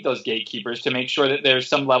we need those gatekeepers to make sure that there's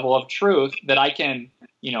some level of truth that I can,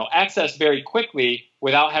 access very quickly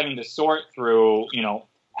without having to sort through,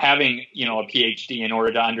 having, a PhD in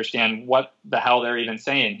order to understand what the hell they're even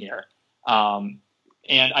saying here.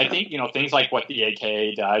 And I think, things like what the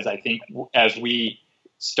AKA does, I think as we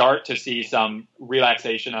start to see some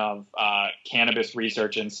relaxation of cannabis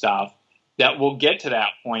research and stuff, that we'll get to that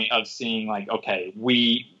point of seeing okay,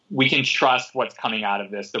 we can trust what's coming out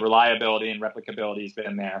of this. The reliability and replicability has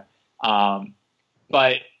been there.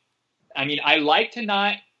 But I mean, I like to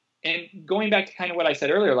not, and going back to kind of what I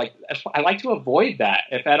said earlier, I like to avoid that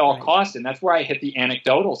if at all costs. And that's where I hit the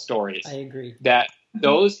anecdotal stories. I agree. That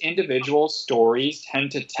those individual stories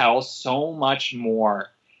tend to tell so much more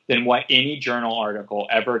than what any journal article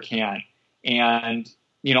ever can. And,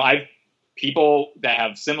 I've people that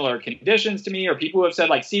have similar conditions to me or people who have said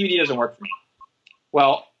CBD doesn't work for me.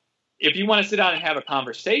 Well, if you want to sit down and have a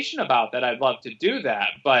conversation about that, I'd love to do that.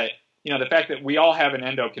 But, the fact that we all have an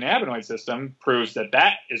endocannabinoid system proves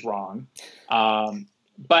that is wrong.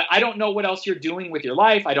 But I don't know what else you're doing with your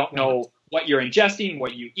life. I don't know what you're ingesting,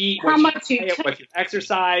 what you eat, what's your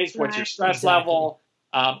exercise, what's your stress level,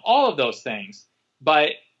 all of those things.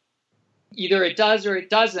 But either it does or it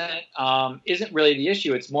doesn't isn't really the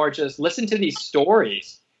issue. It's more just listen to these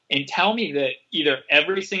stories and tell me that either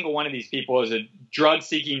every single one of these people is a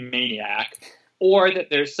drug-seeking maniac or that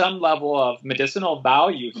there's some level of medicinal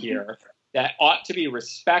value here that ought to be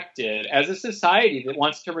respected as a society that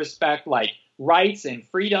wants to respect rights and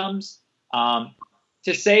freedoms.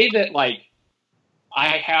 To say that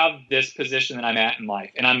I have this position that I'm at in life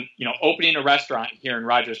and I'm, opening a restaurant here in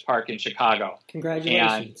Rogers Park in Chicago.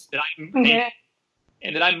 Congratulations.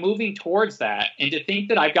 And that I'm moving towards that, and to think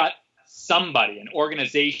that I've got somebody, an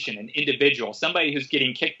organization, an individual, somebody who's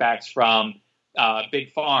getting kickbacks from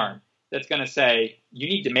Big Farm that's going to say, you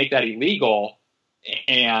need to make that illegal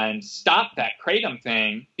and stop that kratom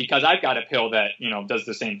thing because I've got a pill that, does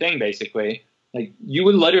the same thing basically. You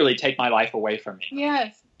would literally take my life away from me.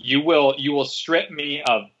 Yes. You will strip me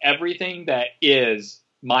of everything that is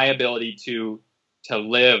my ability to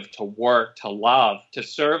live, to work, to love, to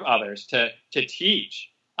serve others, to teach,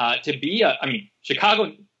 to be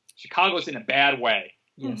Chicago's in a bad way.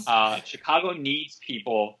 Yes. Chicago needs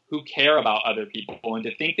people who care about other people, and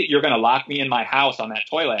to think that you're going to lock me in my house on that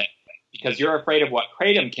toilet because you're afraid of what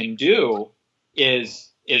Kratom can do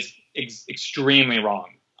is extremely wrong.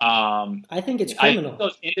 I think it's criminal. I think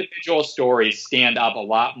those individual stories stand up a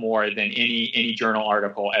lot more than any journal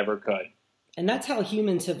article ever could. And that's how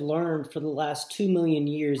humans have learned for the last 2 million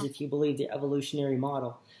years, if you believe the evolutionary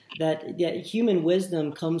model, that human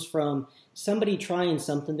wisdom comes from somebody trying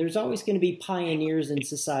something. There's always going to be pioneers in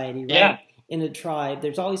society, right? Yeah. In a tribe,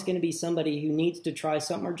 there's always going to be somebody who needs to try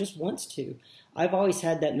something or just wants to. I've always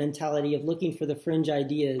had that mentality of looking for the fringe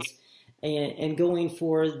ideas and going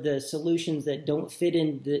for the solutions that don't fit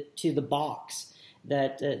into the box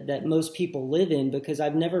that most people live in, because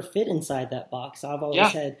I've never fit inside that box. I've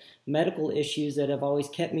always had medical issues that have always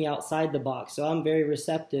kept me outside the box. So I'm very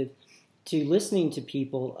receptive to listening to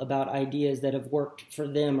people about ideas that have worked for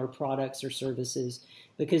them or products or services,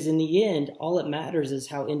 because in the end, all it matters is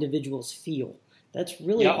how individuals feel. That's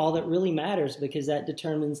really all that really matters, because that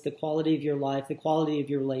determines the quality of your life, the quality of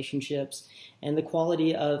your relationships, and the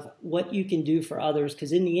quality of what you can do for others.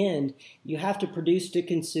 Because in the end, you have to produce to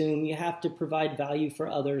consume. You have to provide value for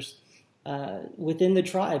others within the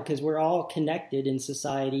tribe, because we're all connected in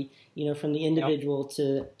society. You know, from the individual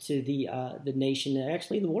to the nation, and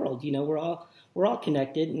actually the world. You know, we're all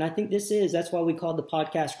connected, and I think that's why we call the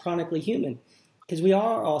podcast Chronically Human. Because we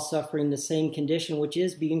are all suffering the same condition, which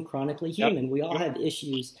is being chronically human. We all have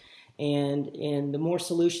issues, and the more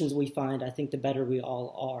solutions we find, I think the better we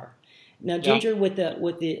all are. Now, Ginger, with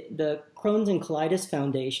the Crohn's and Colitis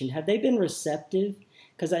Foundation, have they been receptive?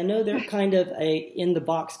 Because I know they're kind of a in the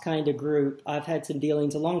box kind of group. I've had some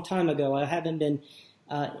dealings a long time ago. I haven't been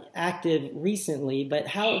active recently, but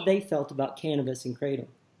how have they felt about cannabis and Kratom?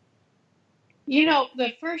 You know,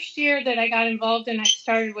 the first year that I got involved and I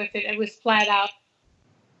started with it, it was flat out,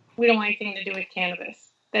 we don't want anything to do with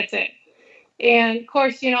cannabis. That's it. And of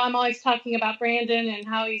course, you know, I'm always talking about Brandon and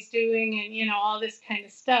how he's doing and, you know, all this kind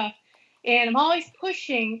of stuff. And I'm always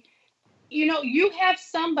pushing, you know, you have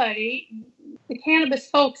somebody, the cannabis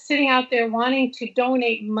folks sitting out there wanting to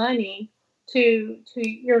donate money to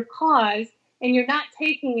your cause, and you're not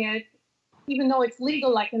taking it, even though it's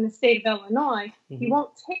legal, like in the state of Illinois, you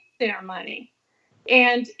won't take their money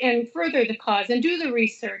and further the cause and do the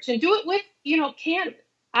research and do it with, you know, cannabis.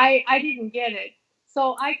 I didn't get it.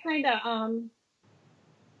 So I kind of,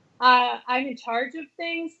 I'm in charge of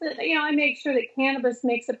things that, you know, I make sure that cannabis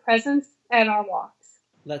makes a presence at our walks.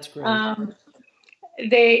 That's great.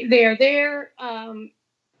 They are there.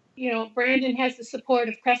 You know, Brandon has the support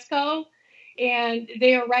of Cresco, and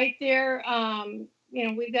they are right there. You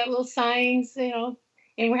know, we've got little signs, you know,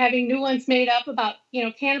 and we're having new ones made up about, you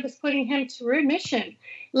know, cannabis putting him to remission.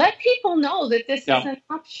 Let people know that this is an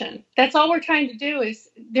option. That's all we're trying to do is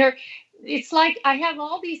it's like I have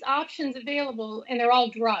all these options available and they're all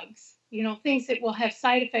drugs, you know, things that will have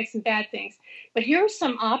side effects and bad things. But here are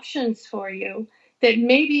some options for you that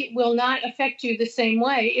maybe will not affect you the same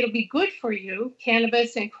way. It'll be good for you,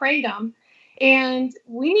 cannabis and Kratom. And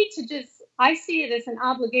we need to I see it as an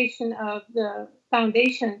obligation of the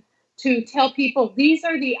foundation to tell people these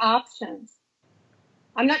are the options.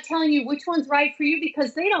 I'm not telling you which one's right for you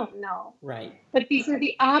because they don't know. Right. But these are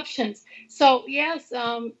the options. So yes,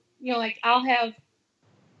 you know, like I'll have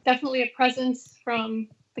definitely a presence from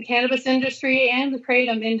the cannabis industry and the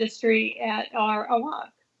Kratom industry at our walk.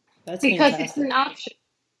 That's because fantastic. It's an option.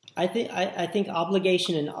 I think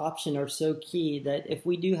obligation and option are so key that if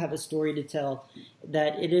we do have a story to tell,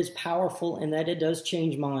 that it is powerful and that it does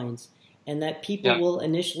change minds. And that people will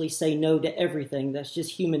initially say no to everything. That's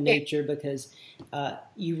just human nature, because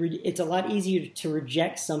it's a lot easier to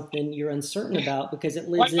reject something you're uncertain about because it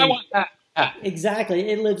lives I want that. Exactly.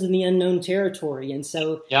 It lives in the unknown territory. And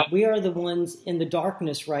so we are the ones in the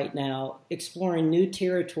darkness right now exploring new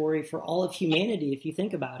territory for all of humanity, if you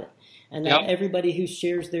think about it. And that everybody who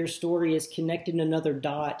shares their story is connecting another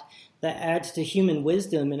dot that adds to human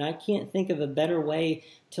wisdom. And I can't think of a better way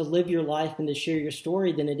to live your life and to share your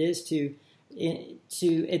story than it is to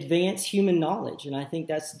advance human knowledge. And I think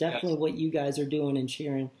that's definitely what you guys are doing and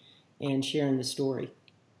sharing the story.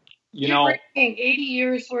 You're breaking 80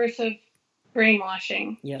 years worth of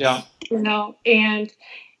brainwashing. Yes. Yeah. You know, and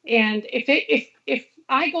if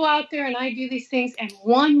I go out there and I do these things and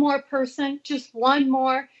one more person, just one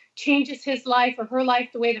more, changes his life or her life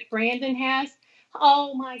the way that Brandon has,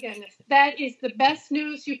 oh my goodness, that is the best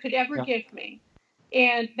news you could ever give me.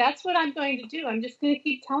 And that's what I'm going to do. I'm just going to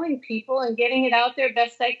keep telling people and getting it out there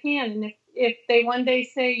best I can. And if they one day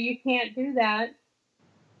say you can't do that,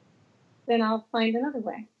 then I'll find another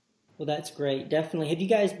way. Well, that's great. Definitely. Have you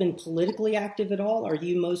guys been politically active at all? Are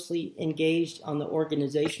you mostly engaged on the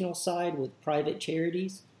organizational side with private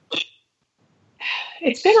charities?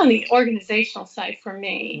 it's been on the organizational side for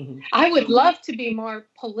me. Mm-hmm. I would love to be more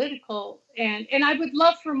political, and I would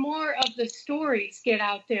love for more of the stories get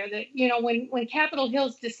out there that, when Capitol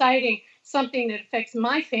Hill's deciding something that affects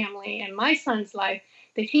my family and my son's life,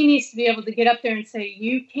 that he needs to be able to get up there and say,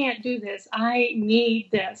 you can't do this. I need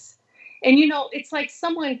this. And, it's like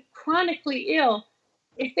someone chronically ill,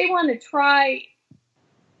 if they want to try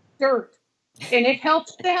dirt and it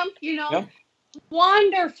helps them, Yeah.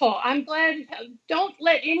 wonderful. I'm glad. Don't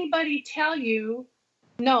let anybody tell you,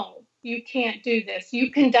 no, you can't do this.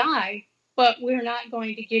 You can die, but we're not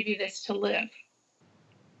going to give you this to live.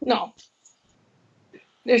 No.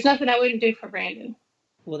 There's nothing I wouldn't do for Brandon.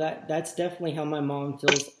 Well, that's definitely how my mom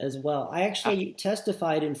feels as well. I actually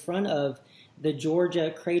testified in front of the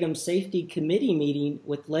Georgia Kratom Safety Committee meeting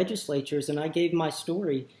with legislatures, and I gave my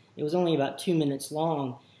story. It was only about 2 minutes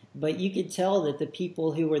long, but you could tell that the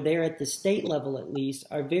people who were there at the state level, at least,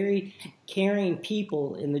 are very caring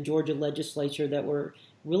people in the Georgia legislature that were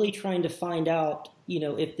really trying to find out,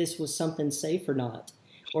 if this was something safe or not,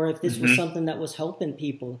 or if this was something that was helping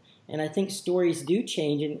people. And I think stories do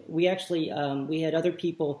change. And we actually, we had other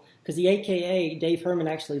people, because the AKA, Dave Herman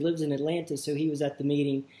actually lives in Atlanta, so he was at the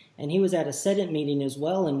meeting. And he was at a Senate meeting as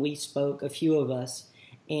well, and we spoke, a few of us.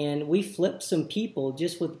 And we flipped some people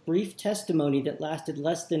just with brief testimony that lasted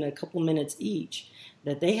less than a couple minutes each,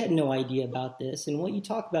 that they had no idea about this. And what you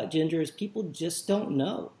talk about, Ginger, is people just don't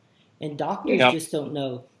know. And doctors just don't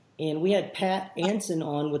know. And we had Pat Anson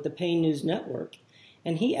on with the Pain News Network.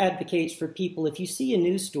 And he advocates for people, if you see a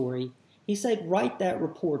news story, he said, write that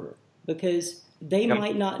reporter, because they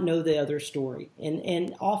might not know the other story,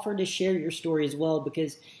 and offer to share your story as well,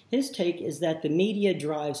 because his take is that the media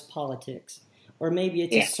drives politics, or maybe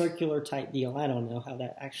it's a circular type deal. I don't know how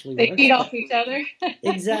that actually works. They feed off each other.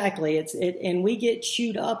 Exactly. And we get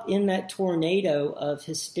chewed up in that tornado of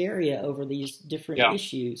hysteria over these different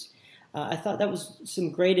issues. I thought that was some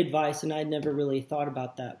great advice, and I'd never really thought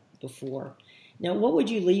about that before. Now, what would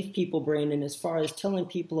you leave people, Brandon, as far as telling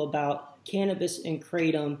people about cannabis and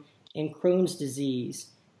kratom and Crohn's disease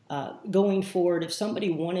going forward? If somebody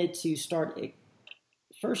wanted to start,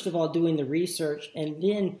 first of all, doing the research and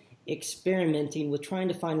then experimenting with trying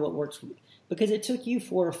to find what works, because it took you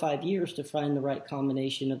 4 or 5 years to find the right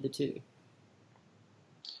combination of the two.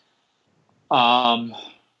 I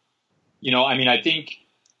think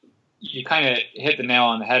you kind of hit the nail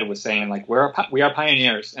on the head with saying, like, we are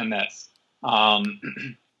pioneers in this. I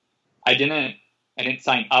didn't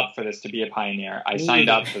sign up for this to be a pioneer. I signed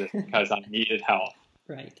up for this because I needed help.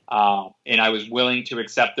 Right. And I was willing to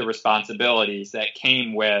accept the responsibilities that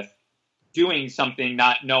came with doing something,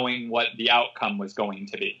 not knowing what the outcome was going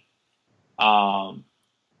to be.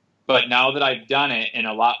 But now that I've done it, and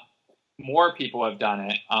a lot more people have done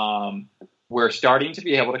it, we're starting to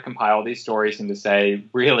be able to compile these stories and to say,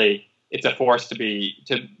 really, it's a force to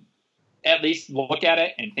at least look at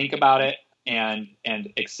it and think about it and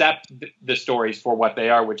accept the stories for what they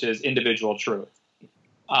are, which is individual truth.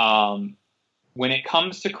 When it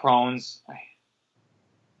comes to Crohn's,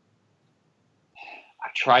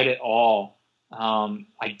 I've tried it all.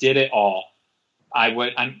 I did it all. I'm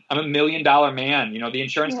a $1 million man. The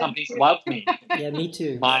insurance companies love me. Yeah, me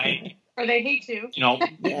too. Or they hate you.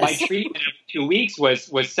 My treatment of 2 weeks was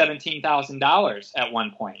 $17,000 at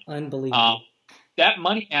one point. Unbelievable. That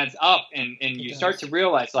money adds up, and you start to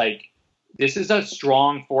realize, like, this is a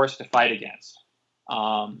strong force to fight against.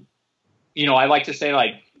 I like to say,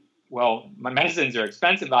 like, well, my medicines are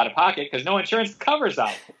expensive out of pocket because no insurance covers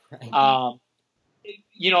them. Right.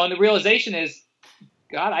 And the realization is,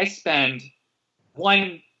 God, I spend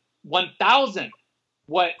 1,000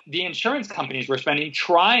 what the insurance companies were spending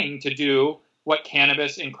trying to do what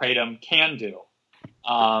cannabis and kratom can do.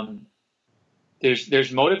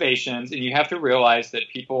 There's motivations, and you have to realize that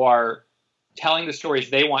people are telling the stories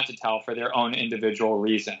they want to tell for their own individual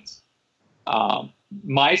reasons.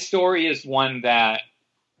 My story is one that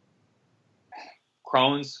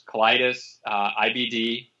Crohn's, colitis,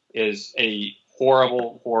 IBD is a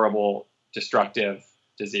horrible, horrible, destructive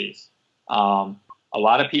disease. A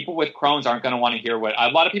lot of people with Crohn's aren't going to want to hear a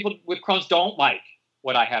lot of people with Crohn's don't like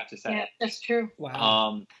what I have to say. Yeah, that's true.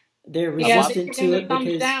 Wow. They're resistant to it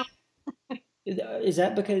because... Is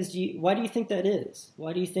that because why do you think that is?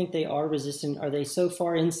 Why do you think they are resistant? Are they so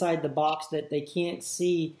far inside the box that they can't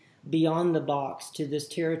see beyond the box to this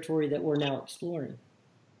territory that we're now exploring?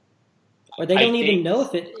 Or they don't even know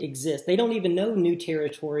if it exists. They don't even know new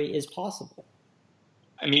territory is possible.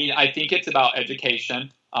 I think it's about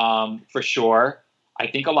education, for sure. I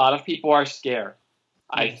think a lot of people are scared.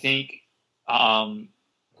 Yes. I think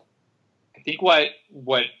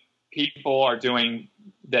what people are doing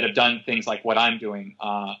that have done things like what I'm doing,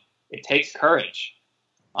 it takes courage.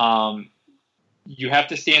 You have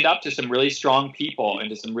to stand up to some really strong people and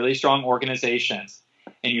to some really strong organizations,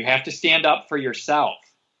 and you have to stand up for yourself.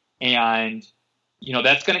 And,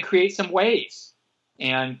 that's going to create some waves,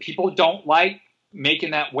 and people don't like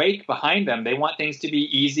making that wake behind them. They want things to be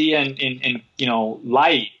easy and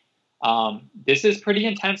light. This is pretty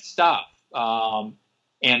intense stuff.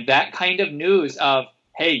 And that kind of news of,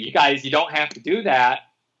 hey, you guys, you don't have to do that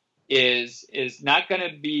is not going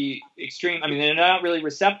to be extreme. I mean, they're not really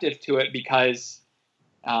receptive to it because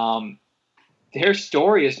their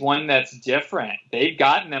story is one that's different. They've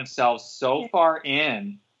gotten themselves so far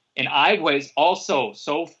in, and I was also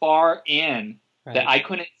so far in that I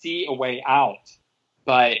couldn't see a way out.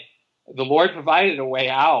 But the Lord provided a way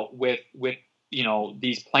out with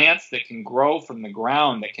these plants that can grow from the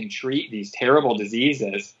ground, that can treat these terrible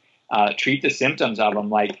diseases, treat the symptoms of them.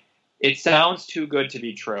 Like, it sounds too good to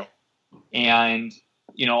be true. And,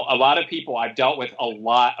 a lot of people, I've dealt with a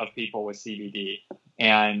lot of people with CBD,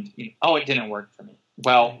 and, it didn't work for me.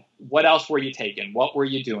 Well, what else were you taking? What were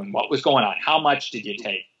you doing? What was going on? How much did you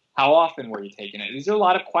take? How often were you taking it? These are a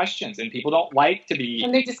lot of questions, and people don't like to be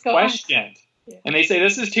and they just go questioned. Yeah. And they say,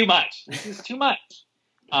 this is too much. This is too much.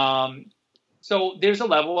 So there's a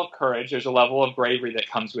level of courage. There's a level of bravery that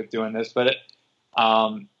comes with doing this. But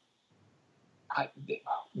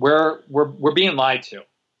we're being lied to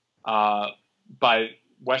by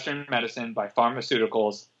Western medicine, by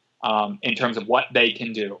pharmaceuticals, in terms of what they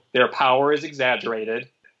can do. Their power is exaggerated.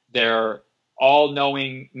 Their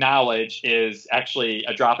all-knowing knowledge is actually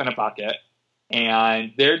a drop in a bucket.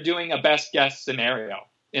 And they're doing a best guess scenario.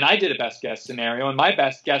 And I did a best guess scenario, and my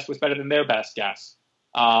best guess was better than their best guess.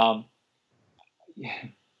 Russell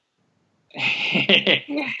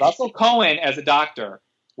Cohen, as a doctor,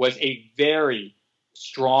 was a very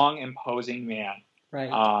strong, imposing man.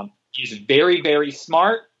 Right. He's very, very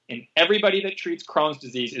smart, and everybody that treats Crohn's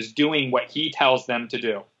disease is doing what he tells them to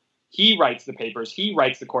do. He writes the papers. He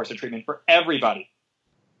writes the course of treatment for everybody.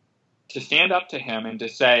 To stand up to him and to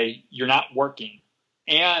say, you're not working,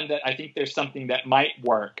 and that I think there's something that might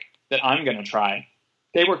work that I'm going to try,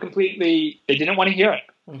 they didn't want to hear it.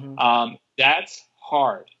 Mm-hmm. That's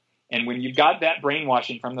hard. And when you've got that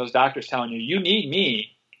brainwashing from those doctors telling you, you need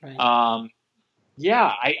me, right.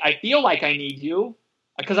 I feel like I need you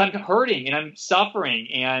because I'm hurting and I'm suffering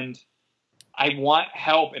and I want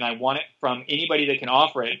help and I want it from anybody that can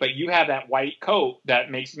offer it. But you have that white coat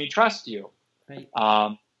that makes me trust you. Right.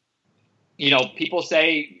 People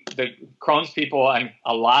say, the Crohn's people,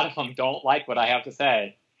 a lot of them don't like what I have to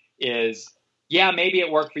say, is, yeah, maybe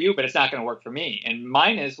it worked for you, but it's not going to work for me. And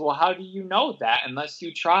mine is, well, how do you know that unless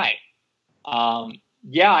you try?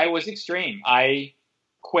 I was extreme. I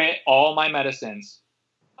quit all my medicines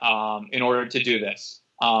in order to do this.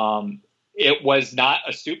 It was not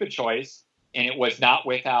a stupid choice, and it was not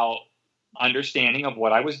without understanding of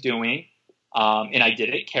what I was doing. And I did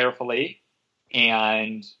it carefully,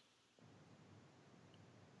 and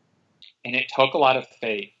it took a lot of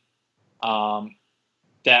faith.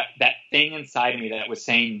 That thing inside of me that was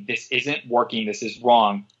saying, this isn't working, this is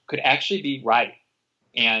wrong, could actually be right.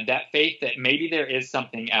 And that faith that maybe there is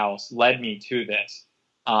something else led me to this.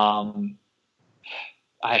 You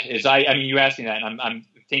asked me that, and I'm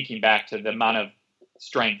thinking back to the amount of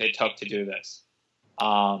strength it took to do this.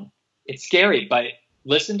 It's scary, but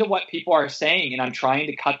listen to what people are saying, and I'm trying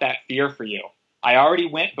to cut that fear for you. I already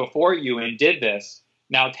went before you and did this.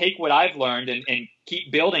 Now take what I've learned and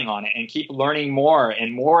keep building on it and keep learning more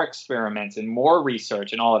and more experiments and more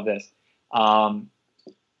research and all of this.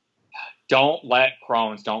 Don't let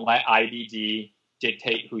Crohn's, don't let IBD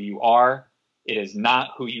dictate who you are. It is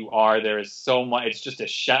not who you are. There is so much. It's just a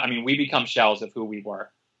shell. We become shells of who we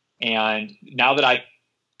were. And now that I've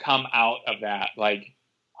come out of that, like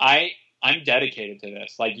I'm dedicated to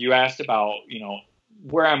this. Like you asked about,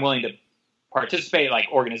 where I'm willing to participate, like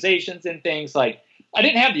organizations and things. Like I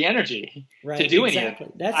didn't have the energy to do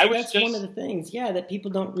anything. That's one of the things, that people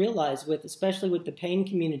don't realize especially with the pain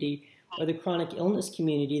community or the chronic illness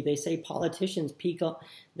community. They say politicians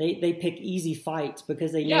they pick easy fights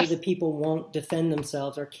because they know that people won't defend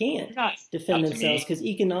themselves or can't defend themselves because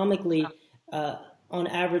economically, on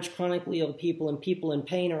average, chronically ill people and people in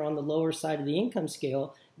pain are on the lower side of the income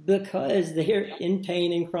scale because they're in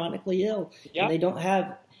pain and chronically ill. Yep. And they don't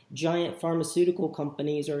have giant pharmaceutical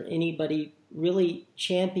companies or anybody really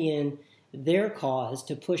champion their cause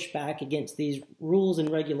to push back against these rules and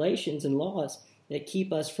regulations and laws that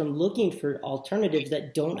keep us from looking for alternatives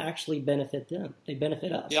that don't actually benefit them. They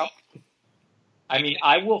benefit us. Yep.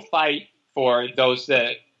 I will fight for those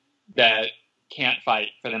that can't fight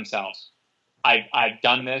for themselves. I've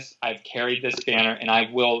done this. I've carried this banner, and I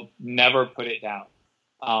will never put it down.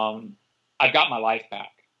 I've got my life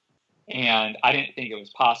back, and I didn't think it was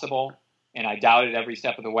possible, and I doubted every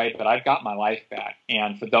step of the way, but I've got my life back.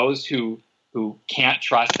 And for those who can't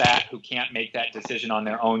trust that, who can't make that decision on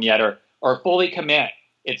their own yet, or fully commit,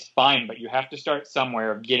 it's fine, but you have to start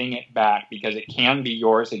somewhere of getting it back, because it can be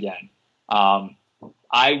yours again.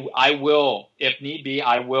 I will, if need be,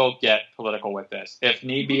 I will get political with this. If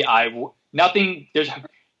need be, there's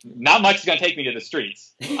not much is going to take me to the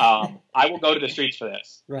streets. I will go to the streets for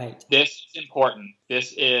this. Right. This is important.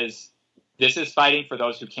 This is fighting for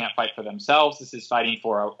those who can't fight for themselves. This is fighting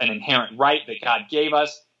for an inherent right that God gave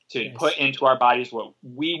us to put into our bodies what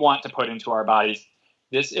we want to put into our bodies.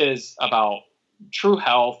 This is about true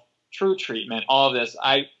health, true treatment, all of this.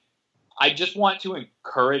 I just want to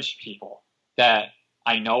encourage people that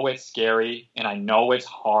I know it's scary and I know it's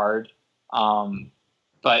hard,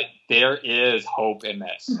 but there is hope in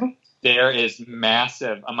this. Mm-hmm. There is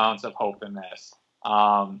massive amounts of hope in this.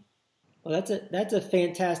 Well, that's a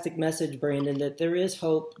fantastic message, Brandon, that there is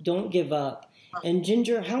hope. Don't give up. And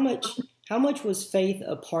Ginger, how much was faith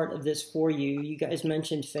a part of this for you? You guys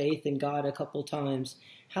mentioned faith in God a couple times.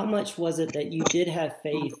 How much was it that you did have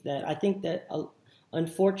faith? That I think that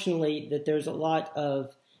unfortunately that there's a lot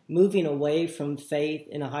of moving away from faith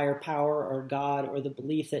in a higher power or God, or the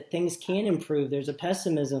belief that things can improve. There's a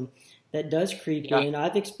pessimism that does creep in, and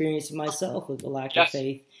I've experienced it myself with the lack of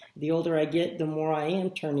faith. The older I get, the more I am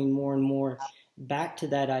turning more and more back to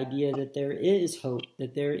that idea that there is hope,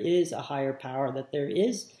 that there is a higher power, that there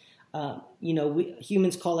is,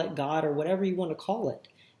 humans call it God or whatever you want to call it,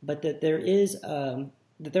 but that there is,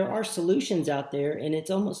 that there are solutions out there, and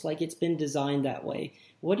it's almost like it's been designed that way.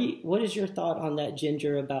 What is your thought on that,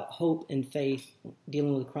 Ginger, about hope and faith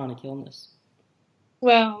dealing with chronic illness?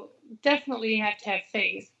 Well, definitely you have to have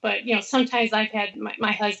faith, but sometimes I've had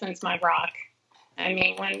my husband's my rock. I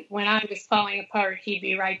mean, when I was falling apart, he'd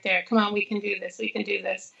be right there. Come on, we can do this. We can do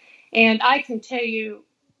this. And I can tell you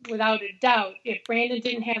without a doubt, if Brandon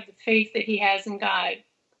didn't have the faith that he has in God,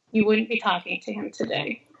 you wouldn't be talking to him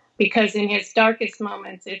today. Because in his darkest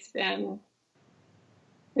moments, it's been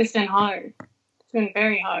hard. It's been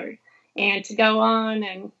very hard. And to go on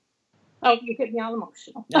and, you get me all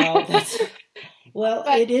emotional. No,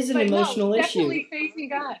 it is an emotional issue. Definitely facing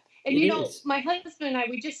God. And my husband and I,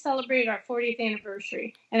 we just celebrated our 40th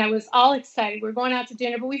anniversary, and I was all excited. We're going out to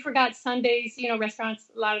dinner, but we forgot Sundays.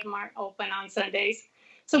 Restaurants, a lot of them aren't open on Sundays.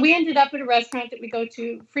 So we ended up at a restaurant that we go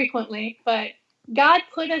to frequently, but God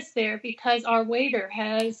put us there because our waiter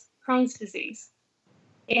has Crohn's disease.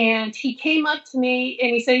 And he came up to me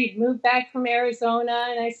and he said he'd moved back from Arizona.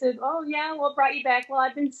 And I said, "Oh, yeah, what brought you back?" "Well,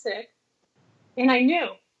 I've been sick." And I knew,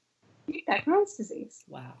 "You got Crohn's disease."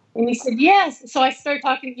 Wow. And he said, "Yes." So I started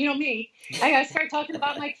talking, me. I started talking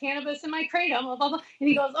about my cannabis and my kratom, blah, blah, blah. And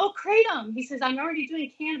he goes, "Oh, kratom." He says, "I'm already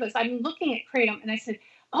doing cannabis. I'm looking at kratom." And I said,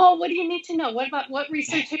 "Oh, what do you need to know? What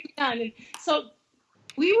research have you done?" And so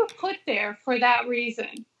we were put there for that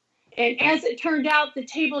reason. And as it turned out, the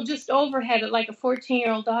table just overhead like a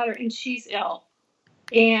 14-year-old daughter, and she's ill.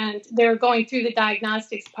 And they're going through the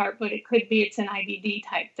diagnostics part, but it could be it's an IBD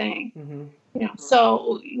type thing. Mm-hmm.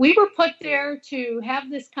 So we were put there to have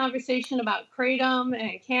this conversation about kratom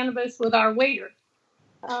and cannabis with our waiter.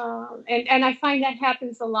 And I find that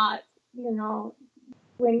happens a lot.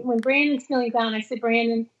 When Brandon's feeling down, I said,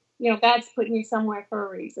 "Brandon, God's putting you somewhere for a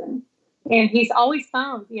reason." And he's always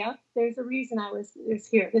found, there's a reason I was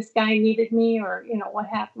here. This guy needed me, or, what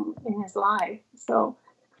happened in his life. So,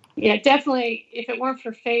 definitely, if it weren't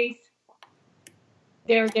for faith,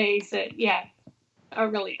 there are days that, are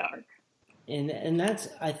really dark. And that's,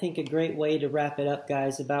 I think, a great way to wrap it up,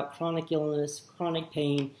 guys, about chronic illness, chronic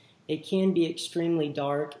pain. It can be extremely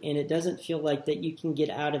dark, and it doesn't feel like that you can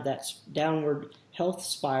get out of that downward health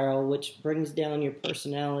spiral, which brings down your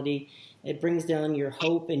personality. It brings down your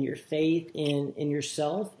hope and your faith in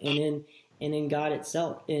yourself and in God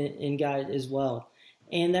itself, in God as well.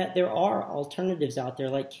 And that there are alternatives out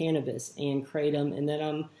there like cannabis and kratom, and that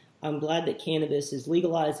I'm glad that cannabis is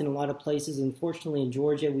legalized in a lot of places. Unfortunately, in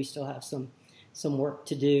Georgia, we still have some work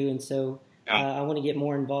to do, and so I want to get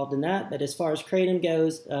more involved in that. But as far as kratom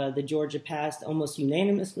goes, the Georgia passed almost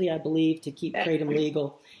unanimously, I believe, to keep kratom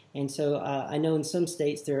legal. And so I know in some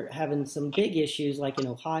states they're having some big issues, like in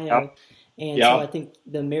Ohio. Yep. And so I think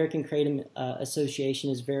the American Kratom Association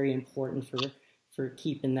is very important for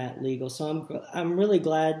keeping that legal. So I'm really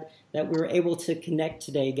glad that we were able to connect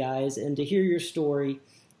today, guys, and to hear your story,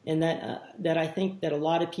 and that I think that a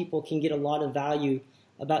lot of people can get a lot of value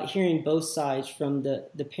about hearing both sides, from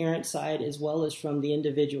the parent side as well as from the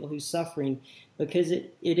individual who's suffering, because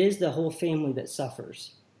it is the whole family that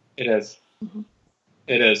suffers. It is. Mm-hmm.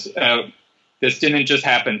 It is. This didn't just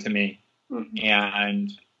happen to me. Mm-hmm.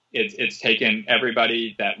 And it's taken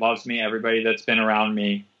everybody that loves me, everybody that's been around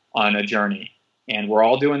me on a journey. And we're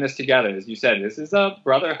all doing this together. As you said, this is a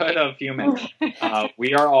brotherhood of humans.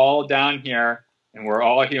 We are all down here, and we're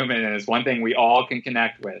all human, and it's one thing we all can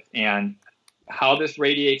connect with. And how this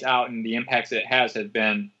radiates out and the impacts it has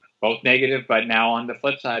been both negative, but now on the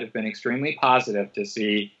flip side have been extremely positive to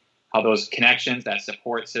see how those connections, that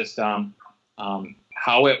support system,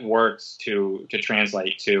 how it works to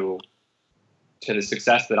translate to the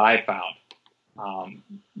success that I found.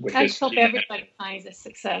 I hope everybody finds a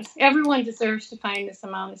success. Everyone deserves to find this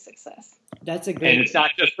amount of success. That's a great. And it's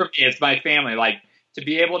not just for me; it's my family. Like to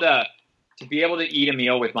be able to eat a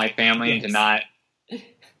meal with my family, yes, and to not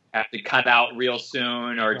have to cut out real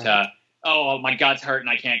soon, or right, oh, my gut's hurt and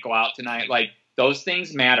I can't go out tonight. Like those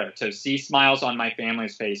things matter. To see smiles on my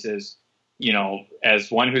family's faces, as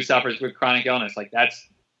one who suffers with chronic illness, like that's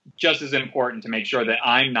just as important to make sure that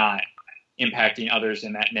I'm not impacting others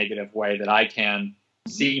in that negative way, that I can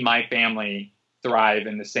see my family thrive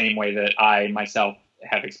in the same way that I myself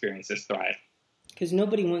have experienced this thrive. Because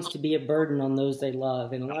nobody wants to be a burden on those they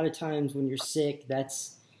love. And a lot of times when you're sick,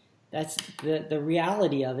 that's the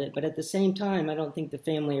reality of it. But at the same time, I don't think the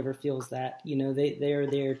family ever feels that. They are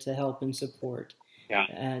there to help and support.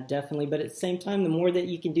 Yeah, definitely. But at the same time, the more that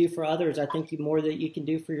you can do for others, I think the more that you can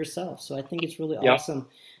do for yourself. So I think it's really awesome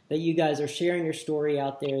that you guys are sharing your story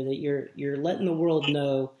out there, that you're letting the world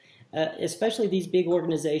know, especially these big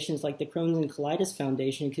organizations like the Crohn's and Colitis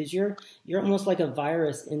Foundation, because you're almost like a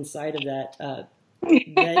virus inside of that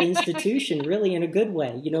institution, really, in a good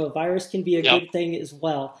way. A virus can be a good thing as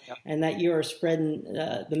well, and that you are spreading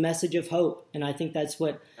the message of hope. And I think that's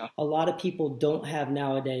what a lot of people don't have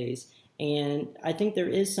nowadays. And I think there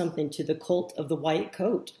is something to the cult of the white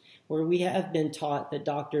coat, where we have been taught that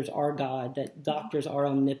doctors are God, that doctors are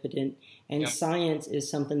omnipotent, and science is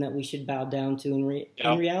something that we should bow down to. In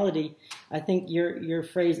reality, I think your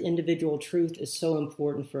phrase, individual truth, is so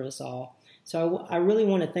important for us all. So I really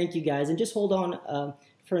want to thank you guys, and just hold on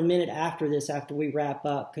for a minute after we wrap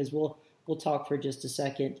up, because we'll talk for just a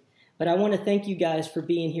second. But I want to thank you guys for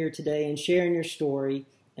being here today and sharing your story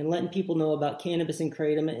and letting people know about Cannabis and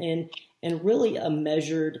Kratom, and really a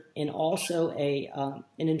measured and also an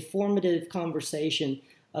informative conversation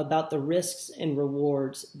about the risks and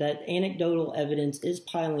rewards that anecdotal evidence is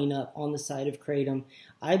piling up on the side of Kratom.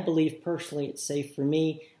 I believe personally it's safe for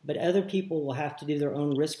me, but other people will have to do their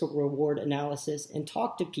own risk reward analysis and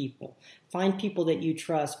talk to people. Find people that you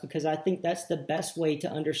trust, because I think that's the best way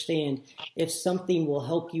to understand if something will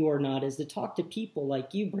help you or not, is to talk to people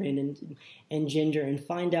like you, Brandon and Ginger, and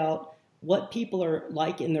find out what people are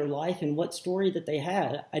like in their life and what story that they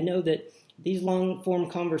had. I know that these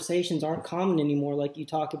long-form conversations aren't common anymore, like you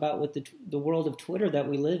talk about with the world of Twitter that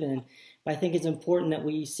we live in. But I think it's important that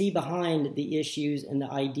we see behind the issues and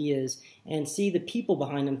the ideas and see the people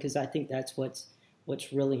behind them, because I think that's what's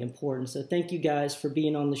really important. So thank you guys for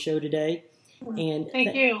being on the show today. And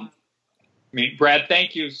thank you. Brad,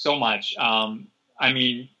 thank you so much.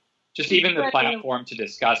 Just even the platform to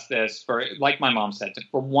discuss this, for, like my mom said,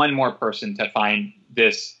 for one more person to find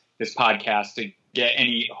this podcast, to get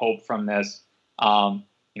any hope from this.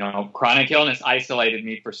 Chronic illness isolated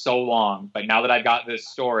me for so long, but now that I've got this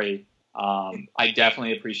story, I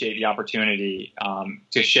definitely appreciate the opportunity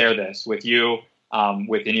to share this with you,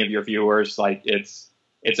 with any of your viewers. Like it's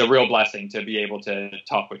a real blessing to be able to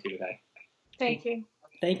talk with you today. Thank you.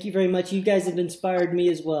 Thank you very much. You guys have inspired me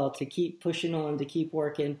as well to keep pushing on, to keep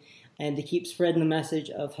working, and to keep spreading the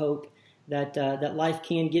message of hope that life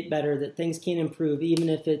can get better, that things can improve, even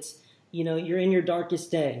if it's, you're in your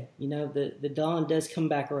darkest day. The dawn does come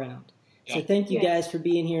back around. Yeah. So thank you guys for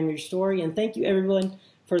being here in your story, and thank you everyone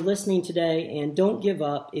for listening today. And don't give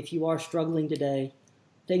up if you are struggling today.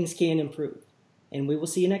 Things can improve. And we will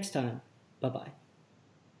see you next time. Bye-bye.